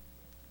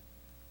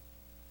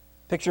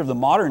 Picture of the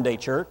modern day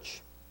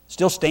church,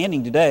 still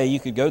standing today. You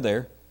could go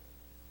there.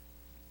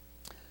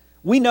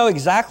 We know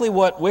exactly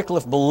what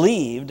Wycliffe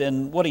believed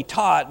and what he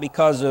taught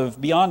because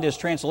of, beyond his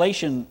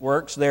translation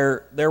works,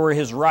 there were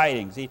his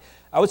writings.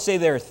 I would say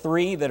there are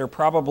three that are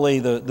probably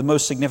the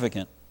most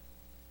significant.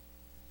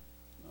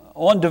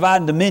 On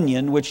divine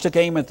dominion, which took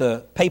aim at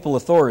the papal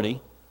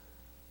authority.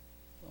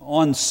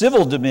 On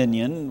civil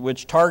dominion,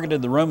 which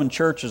targeted the Roman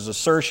Church's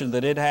assertion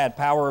that it had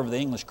power over the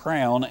English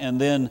crown. And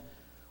then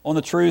on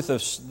the truth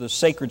of the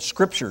sacred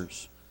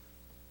Scriptures,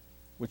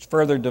 which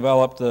further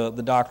developed the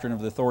doctrine of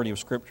the authority of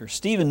Scripture.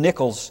 Stephen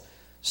Nichols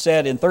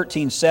said in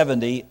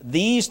 1370,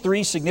 these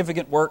three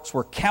significant works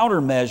were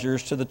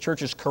countermeasures to the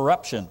Church's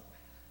corruption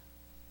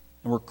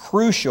and were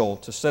crucial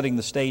to setting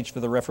the stage for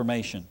the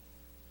Reformation.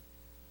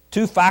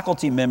 Two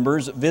faculty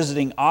members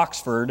visiting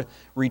Oxford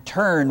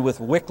returned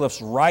with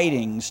Wycliffe's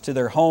writings to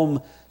their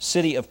home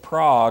city of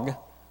Prague,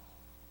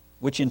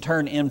 which in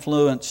turn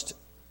influenced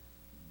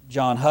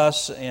John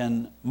Huss,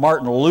 and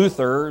Martin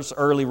Luther's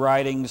early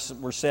writings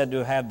were said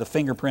to have the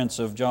fingerprints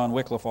of John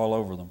Wycliffe all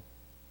over them.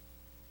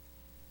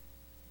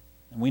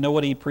 And we know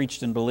what he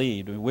preached and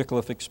believed.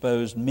 Wycliffe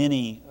exposed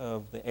many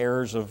of the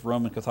errors of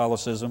Roman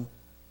Catholicism.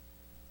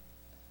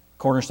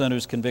 Cornerstone of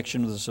his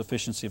conviction was the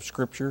sufficiency of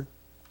Scripture.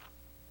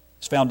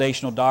 His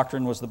foundational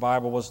doctrine was the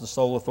Bible was the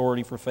sole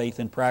authority for faith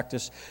and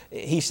practice.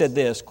 He said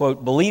this,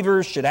 quote,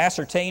 believers should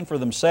ascertain for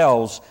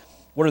themselves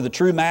what are the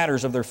true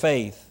matters of their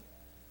faith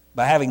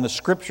by having the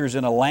Scriptures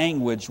in a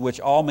language which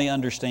all may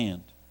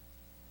understand.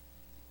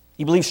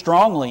 He believed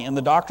strongly in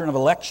the doctrine of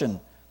election,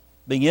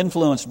 being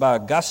influenced by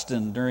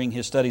Augustine during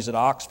his studies at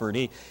Oxford.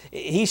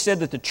 He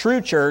said that the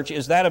true church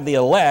is that of the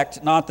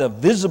elect, not the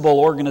visible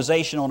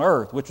organization on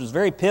earth, which was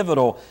very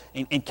pivotal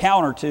and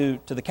counter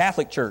to the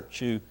Catholic Church,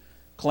 who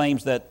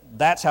claims that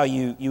that's how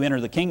you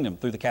enter the kingdom,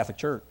 through the Catholic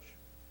Church.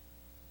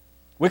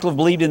 Wycliffe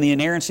believed in the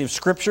inerrancy of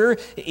Scripture.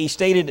 He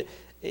stated,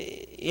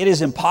 it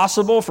is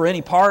impossible for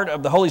any part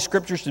of the Holy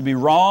Scriptures to be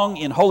wrong.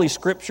 In Holy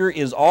Scripture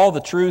is all the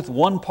truth.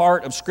 One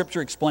part of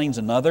Scripture explains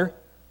another.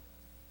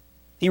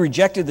 He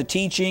rejected the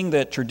teaching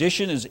that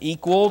tradition is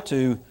equal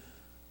to,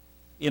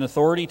 in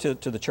authority to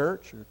the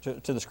church, or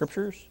to the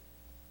Scriptures.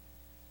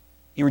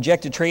 He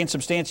rejected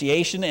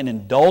transubstantiation and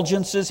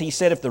indulgences. He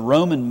said if the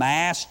Roman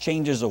Mass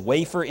changes a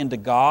wafer into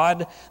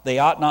God, they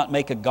ought not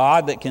make a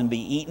God that can be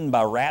eaten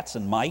by rats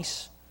and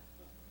mice.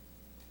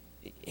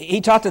 He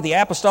taught that the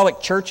apostolic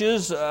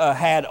churches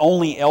had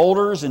only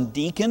elders and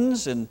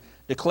deacons, and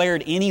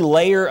declared any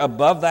layer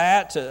above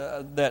that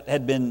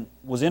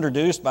was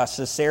introduced by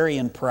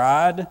Caesarean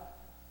pride.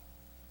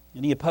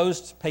 And he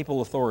opposed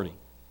papal authority.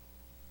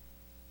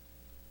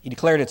 He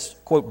declared it's,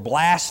 quote,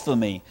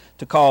 blasphemy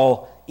to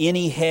call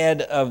any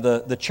head of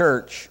the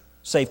church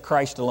save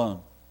Christ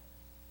alone.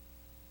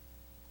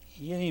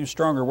 He had even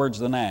stronger words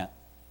than that.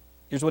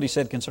 Here's what he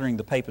said concerning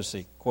the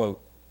papacy,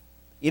 quote,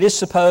 it is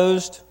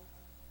supposed,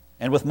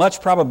 and with much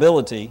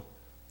probability,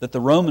 that the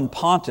Roman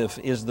pontiff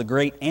is the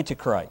great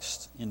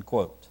Antichrist, end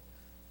quote.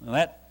 Now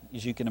that,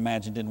 as you can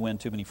imagine, didn't win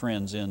too many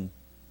friends in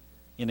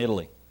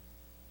Italy.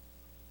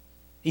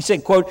 He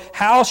said, quote,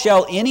 how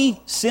shall any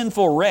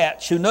sinful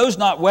wretch who knows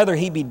not whether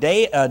he be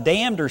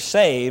damned or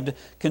saved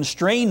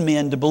constrain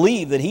men to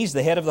believe that he's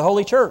the head of the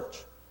Holy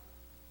Church?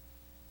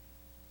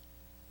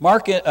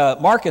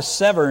 Marcus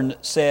Severn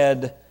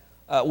said,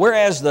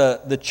 whereas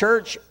the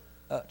church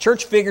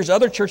figures,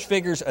 other church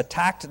figures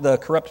attacked the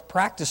corrupt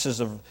practices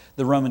of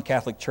the Roman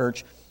Catholic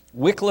Church,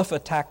 Wycliffe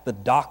attacked the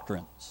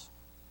doctrines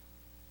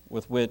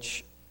with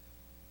which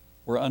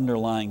were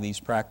underlying these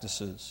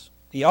practices.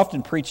 He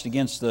often preached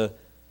against the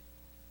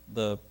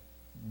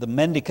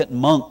mendicant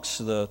monks,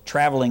 the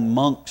traveling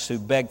monks who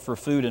begged for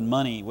food and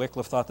money.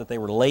 Wycliffe thought that they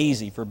were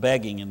lazy for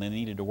begging and they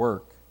needed to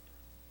work.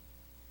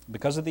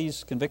 Because of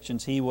these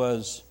convictions, he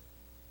was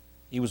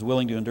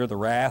willing to endure the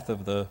wrath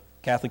of the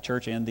Catholic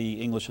Church and the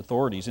English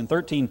authorities. In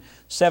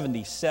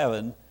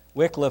 1377,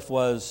 Wycliffe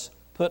was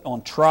put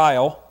on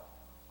trial,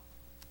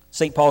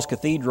 St. Paul's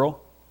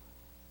Cathedral,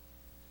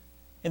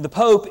 and the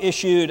Pope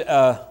issued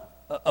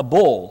a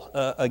bull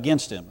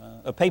against him.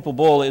 A papal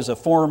bull is a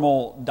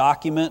formal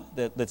document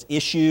that's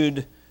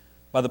issued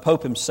by the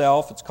Pope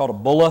himself. It's called a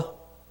bulla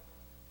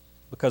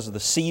because of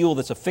the seal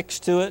that's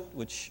affixed to it,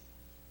 which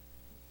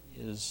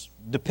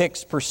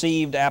depicts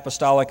perceived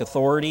apostolic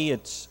authority.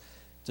 It's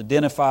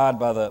identified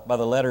by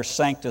the letters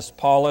Sanctus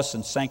Paulus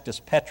and Sanctus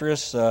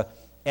Petrus,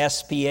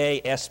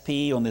 SPA,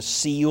 SP on this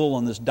seal,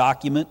 on this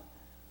document.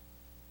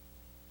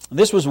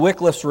 This was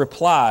Wycliffe's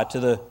reply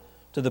to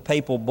the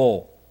papal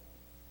bull.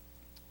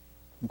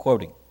 I'm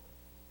quoting.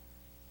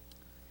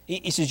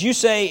 He says, "You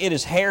say it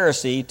is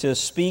heresy to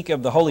speak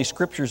of the Holy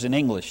Scriptures in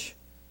English.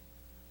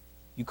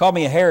 You call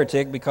me a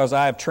heretic because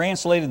I have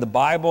translated the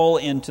Bible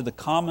into the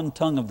common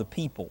tongue of the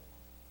people.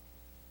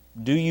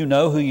 Do you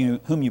know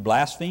whom you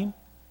blaspheme?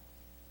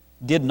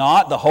 Did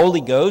not the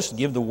Holy Ghost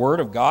give the Word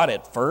of God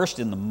at first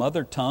in the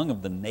mother tongue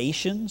of the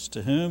nations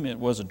to whom it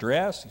was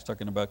addressed?" He's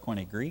talking about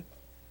Koine Greek.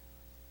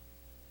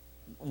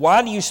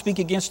 "Why do you speak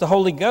against the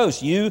Holy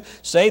Ghost? You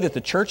say that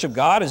the Church of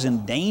God is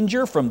in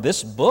danger from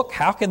this book.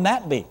 How can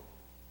that be?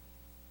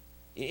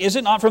 Is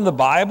it not from the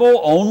Bible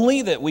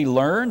only that we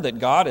learn that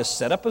God has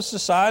set up a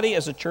society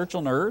as a church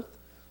on earth?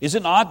 Is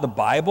it not the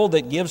Bible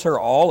that gives her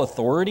all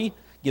authority,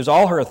 gives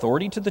all her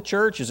authority to the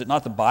church? Is it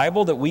not the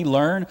Bible that we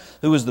learn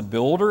who is the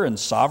builder and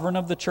sovereign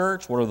of the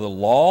church? What are the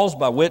laws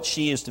by which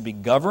she is to be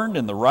governed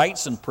and the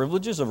rights and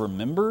privileges of her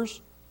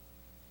members?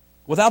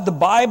 Without the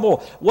Bible,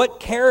 what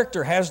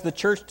character has the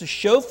church to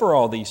show for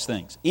all these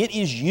things? It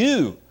is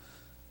you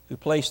who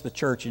place the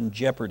church in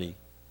jeopardy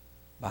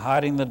by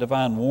hiding the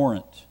divine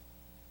warrant,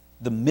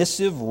 the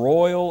missive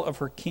royal of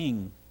her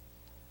king,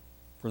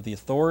 for the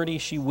authority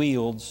she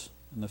wields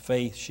and the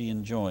faith she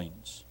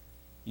enjoins."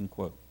 End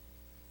quote.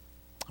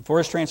 For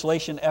his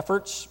translation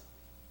efforts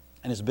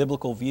and his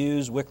biblical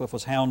views, Wycliffe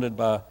was hounded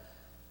by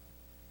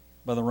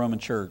the Roman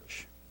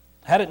Church.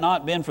 Had it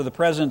not been for the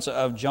presence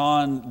of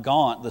John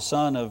Gaunt, the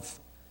son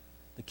of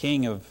the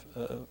King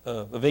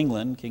of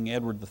England, King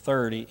Edward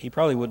III, he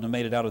probably wouldn't have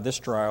made it out of this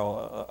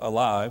trial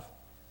alive.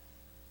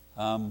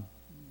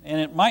 And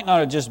it might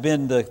not have just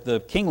been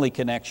the kingly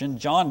connection.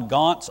 John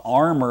Gaunt's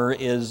armor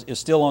is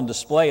still on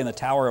display in the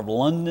Tower of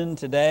London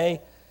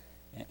today.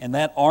 And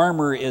that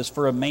armor is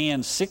for a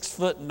man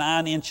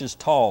 6'9"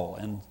 tall.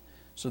 And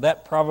so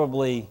that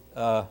probably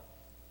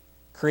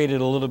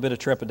created a little bit of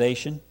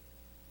trepidation.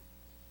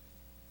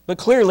 But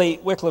clearly,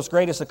 Wycliffe's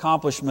greatest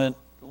accomplishment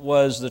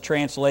was the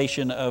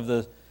translation of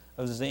the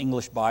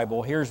English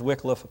Bible. Here's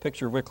Wycliffe, a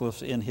picture of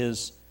Wycliffe in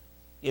his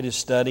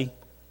study.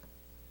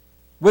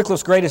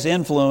 Wycliffe's greatest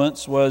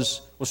influence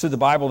was through the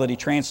Bible that he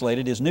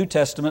translated. His New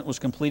Testament was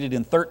completed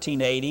in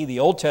 1380, the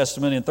Old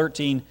Testament in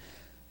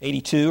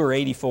 1382 or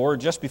 84,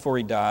 just before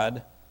he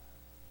died.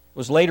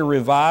 Was later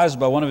revised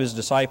by one of his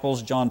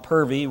disciples, John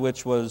Purvey,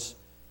 which was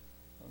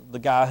the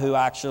guy who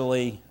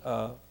actually,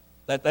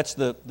 that's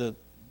the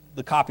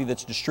copy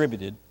that's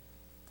distributed.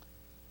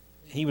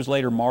 He was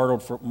later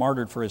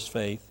martyred for his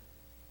faith.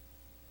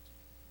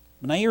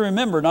 Now you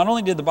remember, not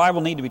only did the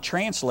Bible need to be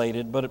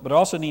translated, but it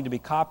also needed to be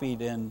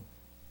copied and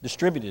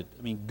distributed.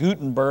 I mean,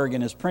 Gutenberg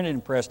and his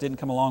printing press didn't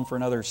come along for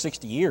another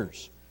 60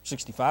 years,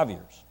 65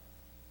 years.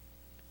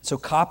 So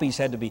copies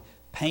had to be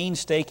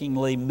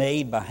painstakingly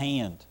made by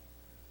hand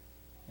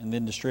and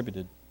then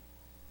distributed.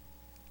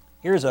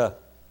 Here's a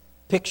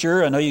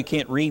picture. I know you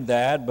can't read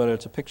that, but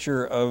it's a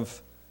picture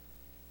of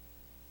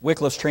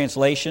Wycliffe's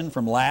translation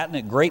from Latin.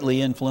 It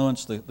greatly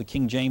influenced the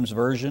King James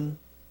Version,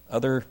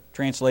 other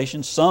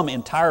translations. Some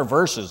entire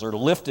verses are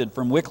lifted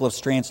from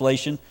Wycliffe's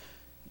translation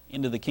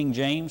into the King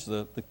James,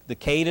 the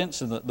cadence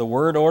and the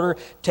word order.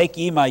 "Take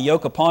ye my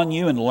yoke upon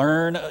you and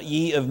learn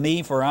ye of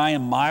me, for I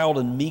am mild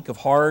and meek of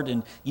heart,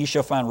 and ye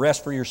shall find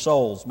rest for your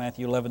souls."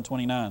 Matthew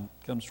 11:29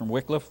 comes from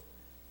Wycliffe.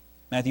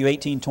 Matthew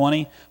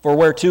 18:20, "For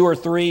where 2 or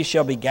 3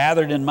 shall be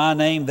gathered in my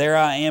name, there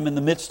I am in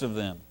the midst of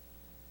them."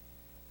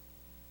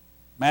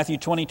 Matthew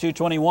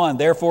 22:21,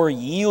 "Therefore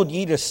yield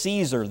ye to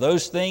Caesar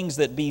those things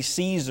that be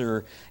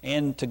Caesar,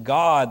 and to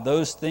God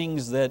those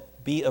things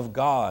that be of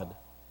God."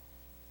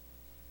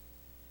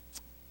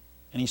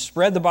 And he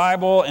spread the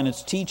Bible and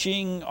its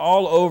teaching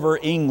all over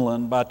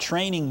England by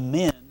training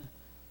men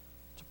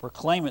to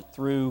proclaim it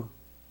through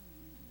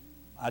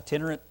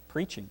itinerant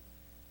preaching.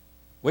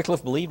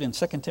 Wycliffe believed in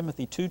 2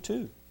 Timothy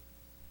 2:2.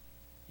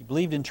 He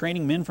believed in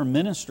training men for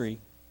ministry.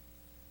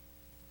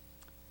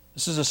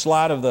 This is a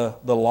slide of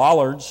the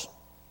Lollards.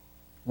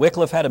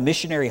 Wycliffe had a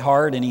missionary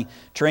heart, and he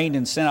trained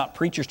and sent out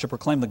preachers to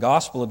proclaim the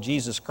gospel of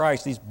Jesus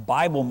Christ. These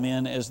Bible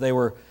men, as they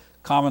were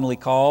commonly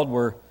called,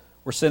 were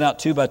sent out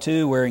 2 by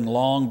 2, wearing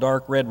long,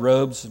 dark red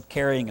robes and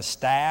carrying a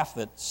staff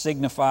that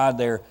signified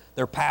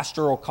their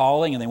pastoral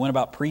calling, and they went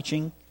about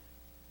preaching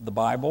the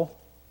Bible.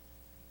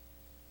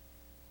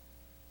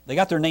 They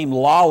got their name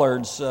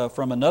Lollards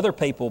from another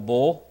papal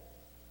bull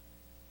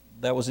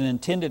that was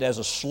intended as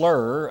a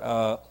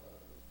slur.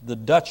 The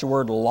Dutch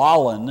word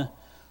lollen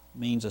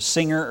means a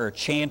singer or a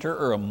chanter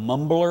or a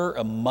mumbler,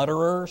 a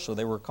mutterer. So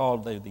they were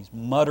called these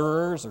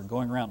mutterers. They're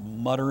going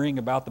around muttering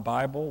about the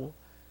Bible.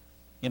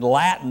 In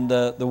Latin,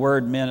 the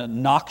word meant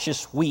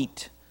noxious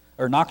wheat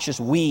or noxious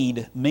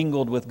weed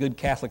mingled with good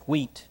Catholic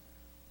wheat.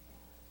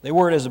 They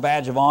wore it as a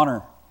badge of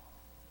honor.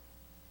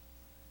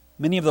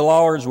 Many of the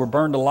Lollards were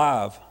burned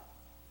alive.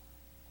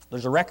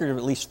 There's a record of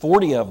at least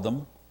 40 of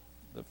them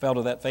that fell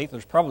to that faith.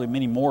 There's probably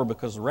many more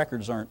because the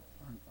records aren't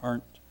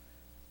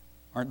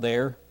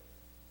there.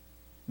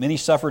 Many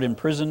suffered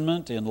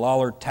imprisonment in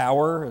Lollard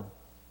Tower,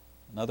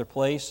 another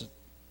place. It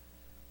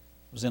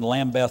was in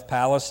Lambeth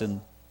Palace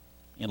in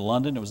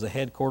London. It was the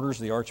headquarters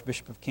of the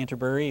Archbishop of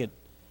Canterbury.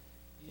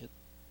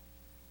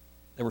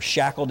 They were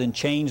shackled in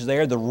chains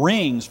there. The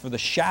rings for the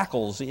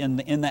shackles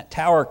in that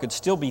tower could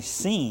still be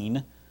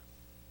seen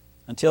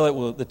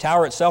until the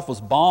tower itself was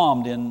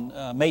bombed in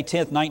May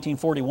 10th,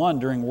 1941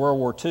 during World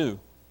War II.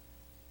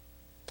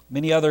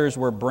 Many others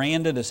were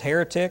branded as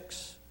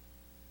heretics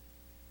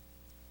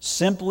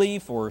simply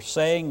for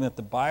saying that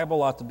the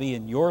Bible ought to be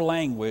in your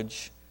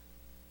language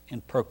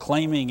and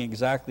proclaiming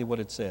exactly what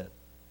it said.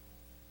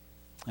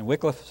 And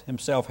Wycliffe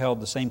himself held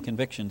the same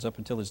convictions up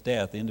until his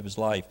death, the end of his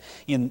life.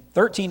 In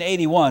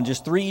 1381,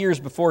 just 3 years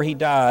before he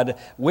died,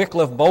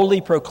 Wycliffe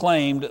boldly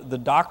proclaimed the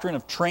doctrine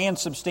of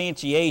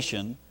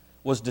transubstantiation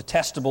was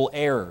detestable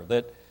error,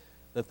 that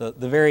the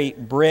very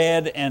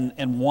bread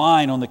and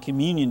wine on the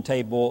communion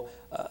table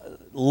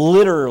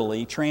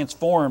literally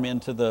transform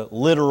into the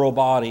literal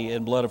body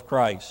and blood of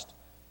Christ.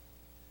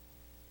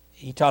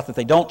 He taught that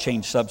they don't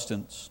change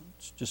substance.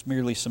 It's just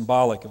merely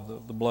symbolic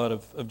of the blood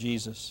of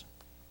Jesus.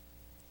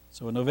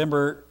 So in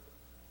November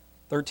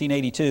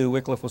 1382,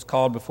 Wycliffe was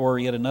called before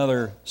yet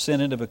another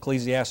synod of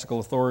ecclesiastical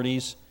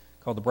authorities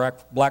called the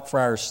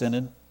Blackfriars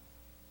Synod,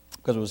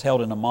 because it was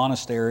held in a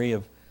monastery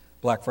of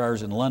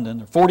Blackfriars in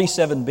London.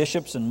 47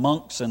 bishops and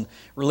monks and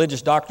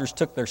religious doctors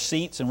took their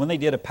seats, and when they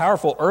did, a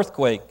powerful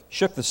earthquake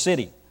shook the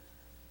city.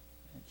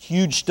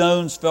 Huge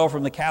stones fell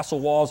from the castle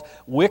walls.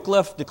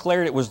 Wycliffe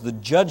declared it was the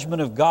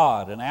judgment of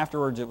God, and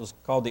afterwards it was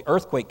called the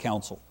Earthquake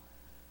Council.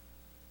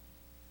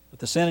 But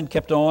the synod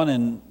kept on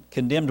and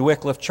condemned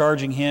Wycliffe,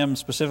 charging him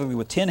specifically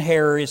with 10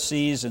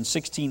 heresies and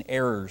 16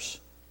 errors.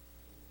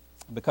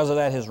 Because of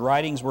that, his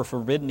writings were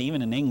forbidden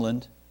even in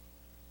England,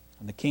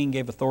 and the king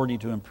gave authority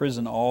to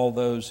imprison all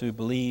those who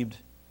believed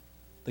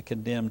the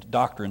condemned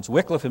doctrines.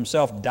 Wycliffe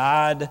himself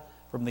died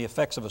from the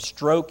effects of a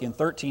stroke in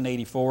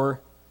 1384,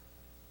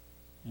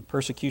 and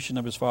persecution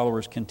of his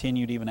followers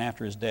continued even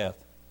after his death.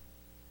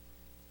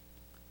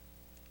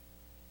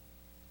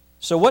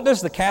 So what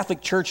does the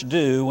Catholic Church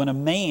do when a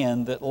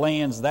man that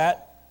lands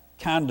that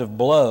kind of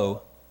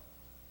blow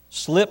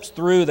slips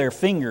through their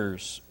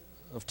fingers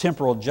of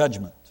temporal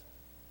judgment?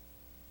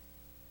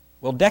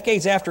 Well,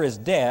 decades after his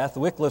death,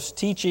 Wycliffe's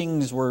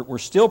teachings were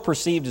still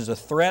perceived as a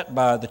threat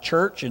by the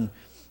church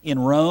in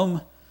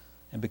Rome,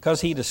 and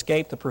because he'd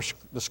escaped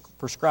the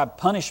prescribed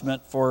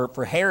punishment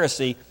for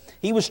heresy,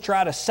 he was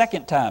tried a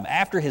second time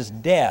after his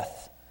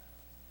death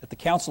at the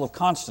Council of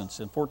Constance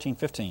in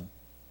 1415.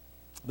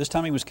 This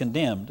time he was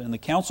condemned, and the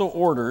council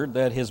ordered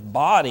that his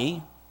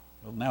body,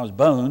 well, now his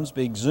bones,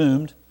 be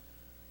exhumed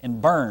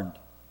and burned.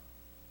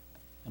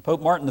 And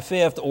Pope Martin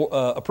V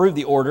approved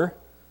the order.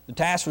 The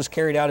task was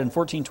carried out in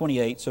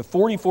 1428, so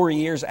 44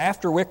 years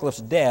after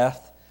Wycliffe's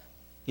death,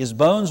 his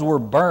bones were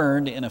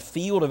burned in a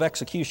field of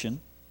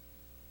execution,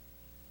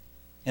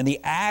 and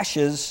the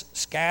ashes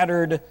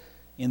scattered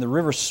in the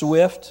river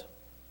Swift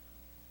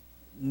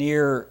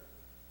near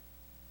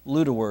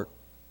Ludewerk.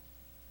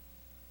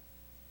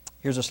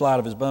 Here's a slide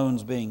of his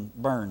bones being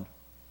burned.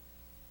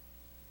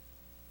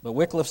 But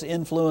Wycliffe's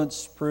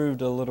influence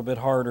proved a little bit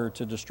harder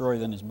to destroy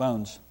than his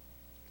bones.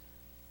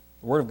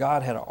 The Word of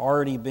God had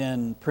already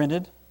been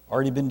printed,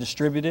 already been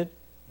distributed.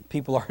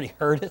 People already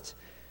heard it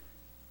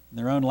in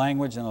their own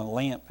language, and a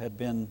lamp had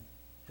been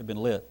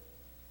lit.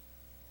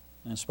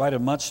 And in spite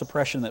of much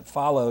suppression that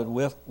followed,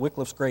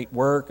 Wycliffe's great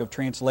work of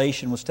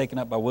translation was taken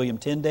up by William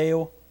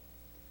Tyndale,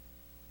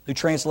 who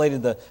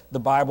translated the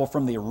Bible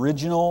from the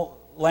original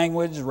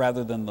language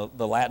rather than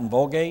the Latin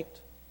Vulgate.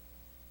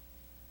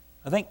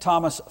 I think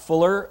Thomas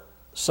Fuller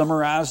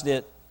summarized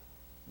it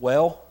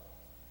well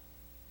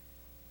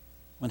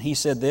when he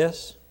said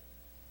this: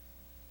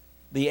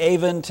 "The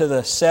Avon to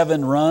the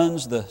Severn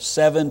runs, the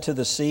Severn to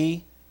the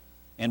sea,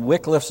 and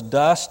Wycliffe's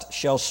dust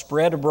shall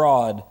spread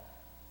abroad,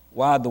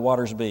 wide the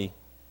waters be.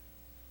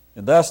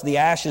 And thus the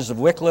ashes of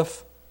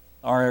Wycliffe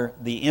are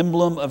the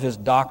emblem of his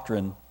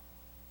doctrine,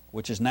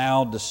 which is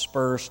now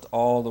dispersed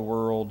all the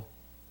world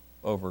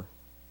over."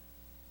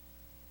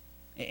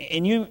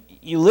 And you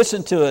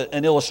listen to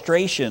an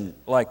illustration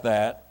like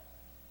that.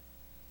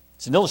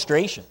 It's an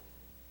illustration,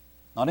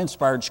 not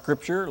inspired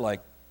scripture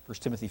like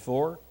 1 Timothy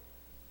 4.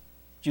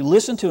 But you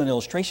listen to an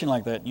illustration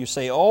like that and you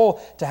say,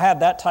 oh, to have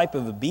that type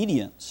of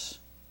obedience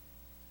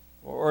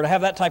or to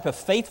have that type of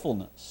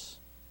faithfulness.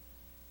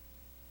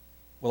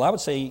 Well, I would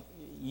say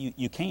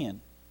you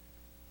can.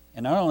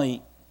 And not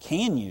only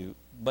can you,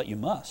 but you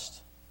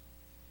must.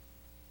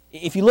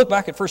 If you look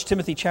back at 1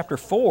 Timothy chapter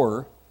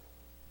 4,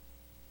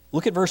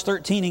 look at verse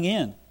 13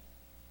 again.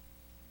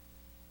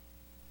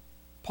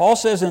 Paul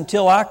says,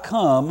 "Until I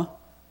come,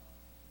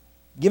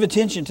 give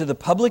attention to the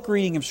public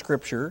reading of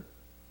Scripture,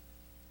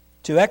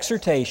 to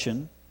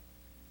exhortation,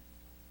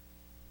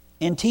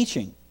 and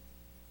teaching."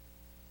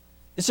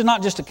 This is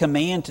not just a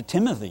command to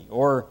Timothy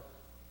or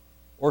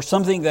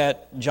something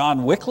that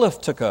John Wycliffe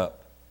took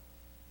up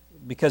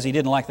because he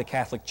didn't like the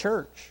Catholic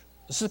Church.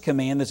 This is a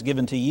command that's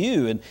given to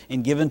you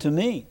and given to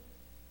me.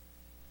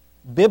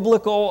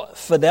 Biblical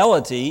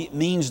fidelity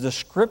means the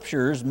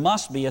Scriptures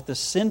must be at the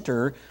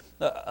center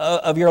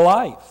of your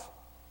life.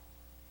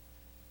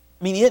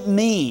 I mean, it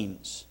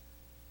means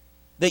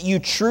that you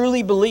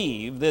truly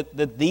believe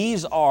that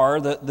these are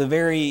the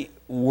very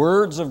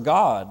words of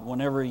God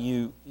whenever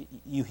you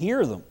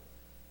hear them.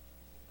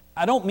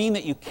 I don't mean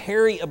that you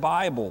carry a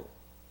Bible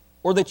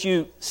or that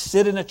you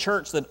sit in a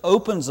church that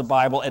opens the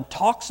Bible and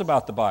talks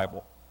about the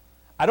Bible.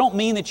 I don't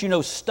mean that you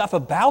know stuff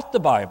about the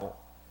Bible.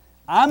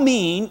 I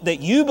mean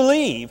that you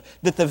believe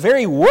that the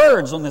very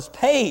words on this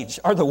page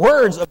are the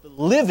words of the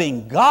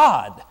living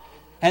God,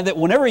 and that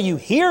whenever you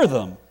hear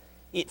them,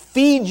 it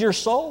feeds your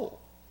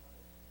soul.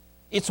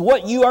 It's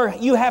what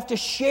you have to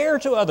share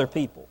to other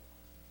people.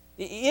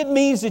 It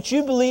means that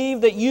you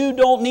believe that you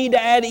don't need to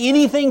add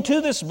anything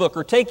to this book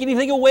or take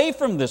anything away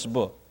from this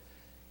book.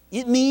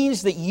 It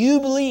means that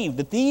you believe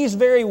that these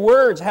very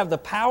words have the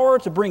power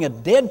to bring a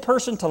dead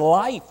person to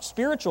life,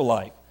 spiritual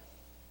life.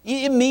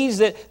 It means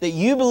that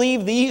you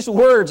believe these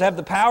words have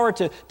the power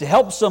to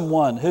help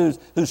someone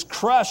who's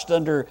crushed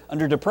under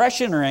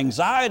depression or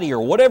anxiety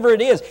or whatever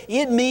it is.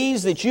 It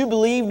means that you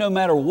believe no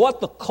matter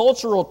what the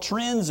cultural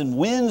trends and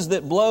winds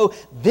that blow,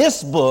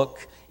 this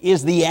book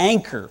is the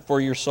anchor for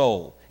your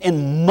soul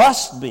and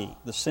must be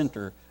the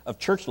center of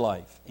church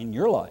life in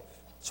your life.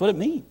 That's what it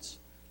means.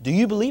 Do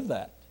you believe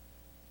that?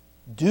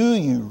 Do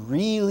you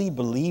really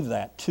believe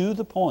that to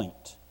the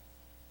point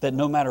that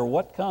no matter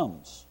what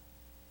comes,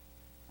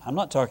 I'm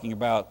not talking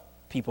about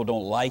people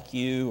don't like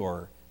you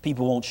or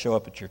people won't show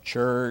up at your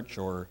church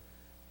or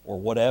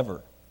whatever.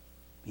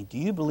 I mean, do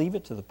you believe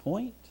it to the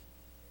point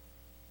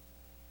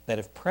that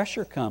if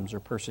pressure comes or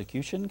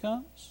persecution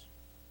comes,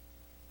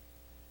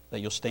 that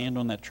you'll stand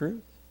on that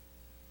truth?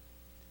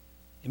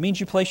 It means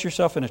you place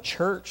yourself in a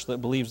church that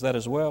believes that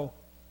as well.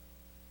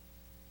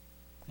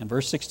 And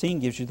verse 16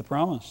 gives you the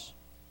promise.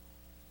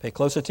 Pay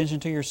close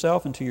attention to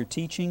yourself and to your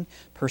teaching.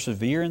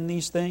 Persevere in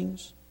these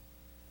things.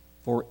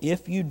 For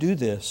if you do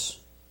this,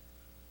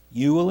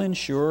 you will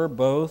ensure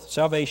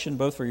salvation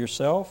both for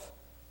yourself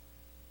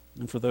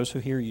and for those who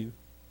hear you.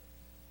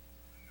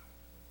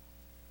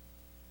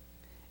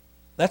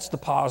 That's the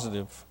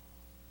positive.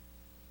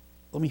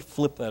 Let me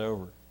flip that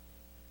over.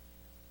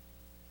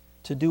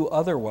 To do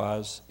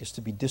otherwise is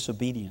to be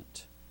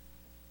disobedient.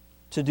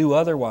 To do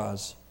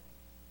otherwise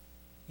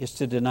is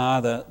to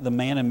deny the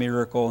manna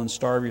miracle and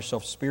starve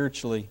yourself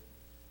spiritually.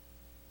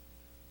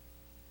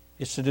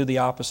 It's to do the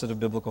opposite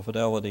of biblical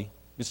fidelity.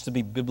 It's to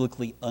be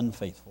biblically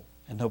unfaithful,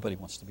 and nobody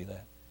wants to be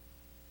that.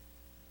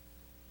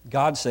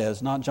 God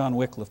says, not John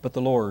Wycliffe, but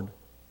the Lord,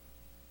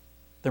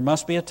 there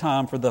must be a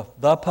time for the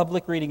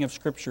public reading of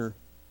Scripture,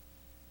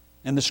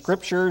 and the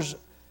Scriptures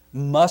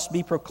must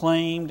be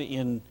proclaimed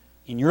in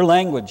your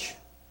language.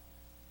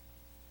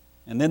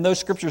 And then those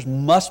Scriptures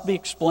must be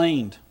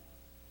explained.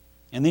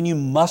 And then you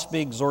must be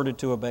exhorted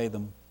to obey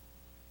them.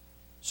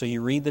 So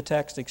you read the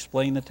text,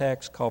 explain the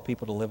text, call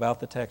people to live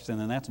out the text, and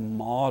then that's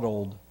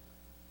modeled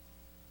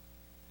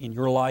in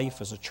your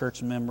life as a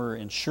church member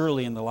and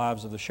surely in the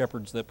lives of the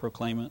shepherds that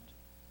proclaim it.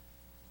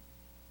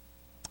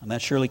 And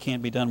that surely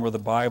can't be done where the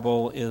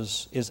Bible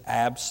is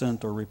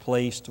absent or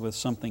replaced with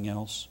something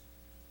else.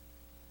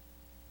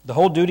 The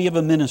whole duty of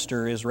a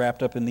minister is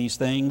wrapped up in these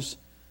things.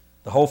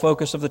 The whole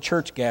focus of the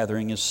church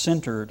gathering is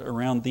centered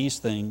around these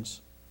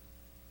things.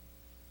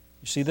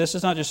 You see, this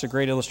is not just a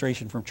great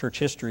illustration from church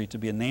history to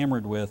be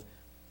enamored with.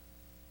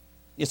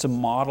 It's a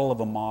model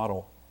of a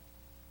model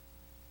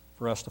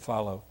for us to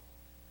follow.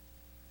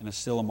 And it's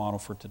still a model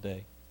for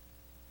today.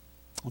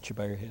 Won't you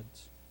bow your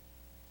heads?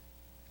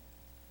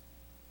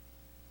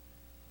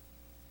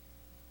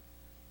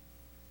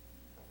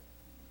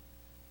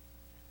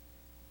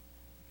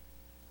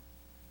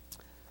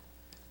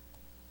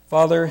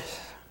 Father,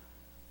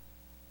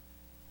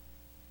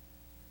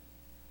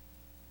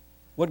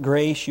 what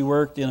grace you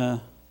worked in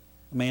a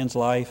man's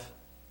life.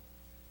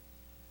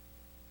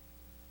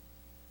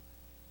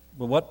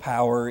 But what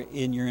power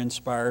in your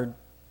inspired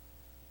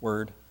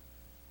word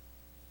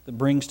that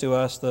brings to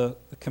us the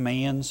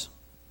commands,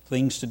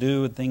 things to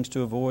do and things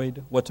to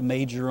avoid, what to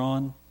major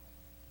on,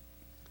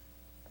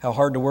 how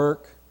hard to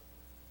work,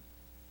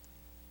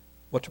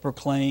 what to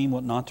proclaim,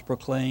 what not to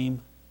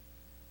proclaim.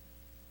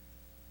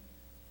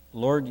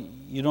 Lord,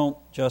 you don't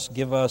just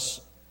give us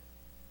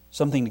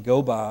something to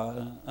go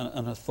by,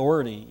 an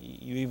authority.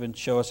 You even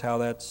show us how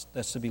that's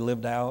to be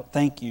lived out.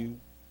 Thank you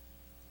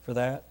for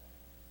that.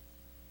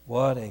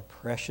 What a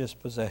precious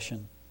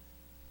possession,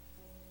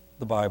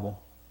 the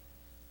Bible.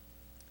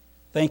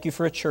 Thank you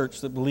for a church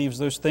that believes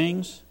those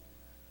things.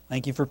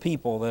 Thank you for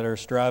people that are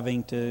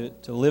striving to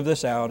live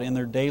this out in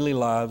their daily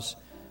lives.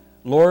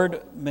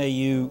 Lord, may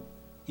you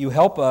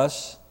help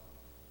us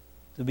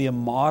to be a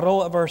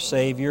model of our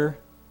Savior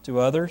to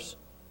others.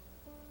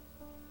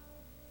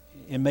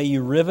 And may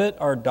you rivet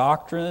our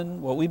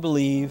doctrine, what we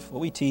believe, what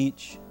we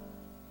teach,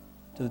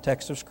 to the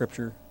text of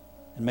Scripture.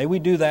 And may we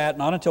do that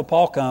not until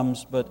Paul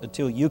comes, but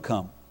until you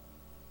come.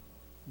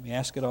 We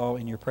ask it all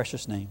in your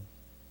precious name.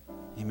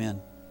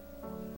 Amen.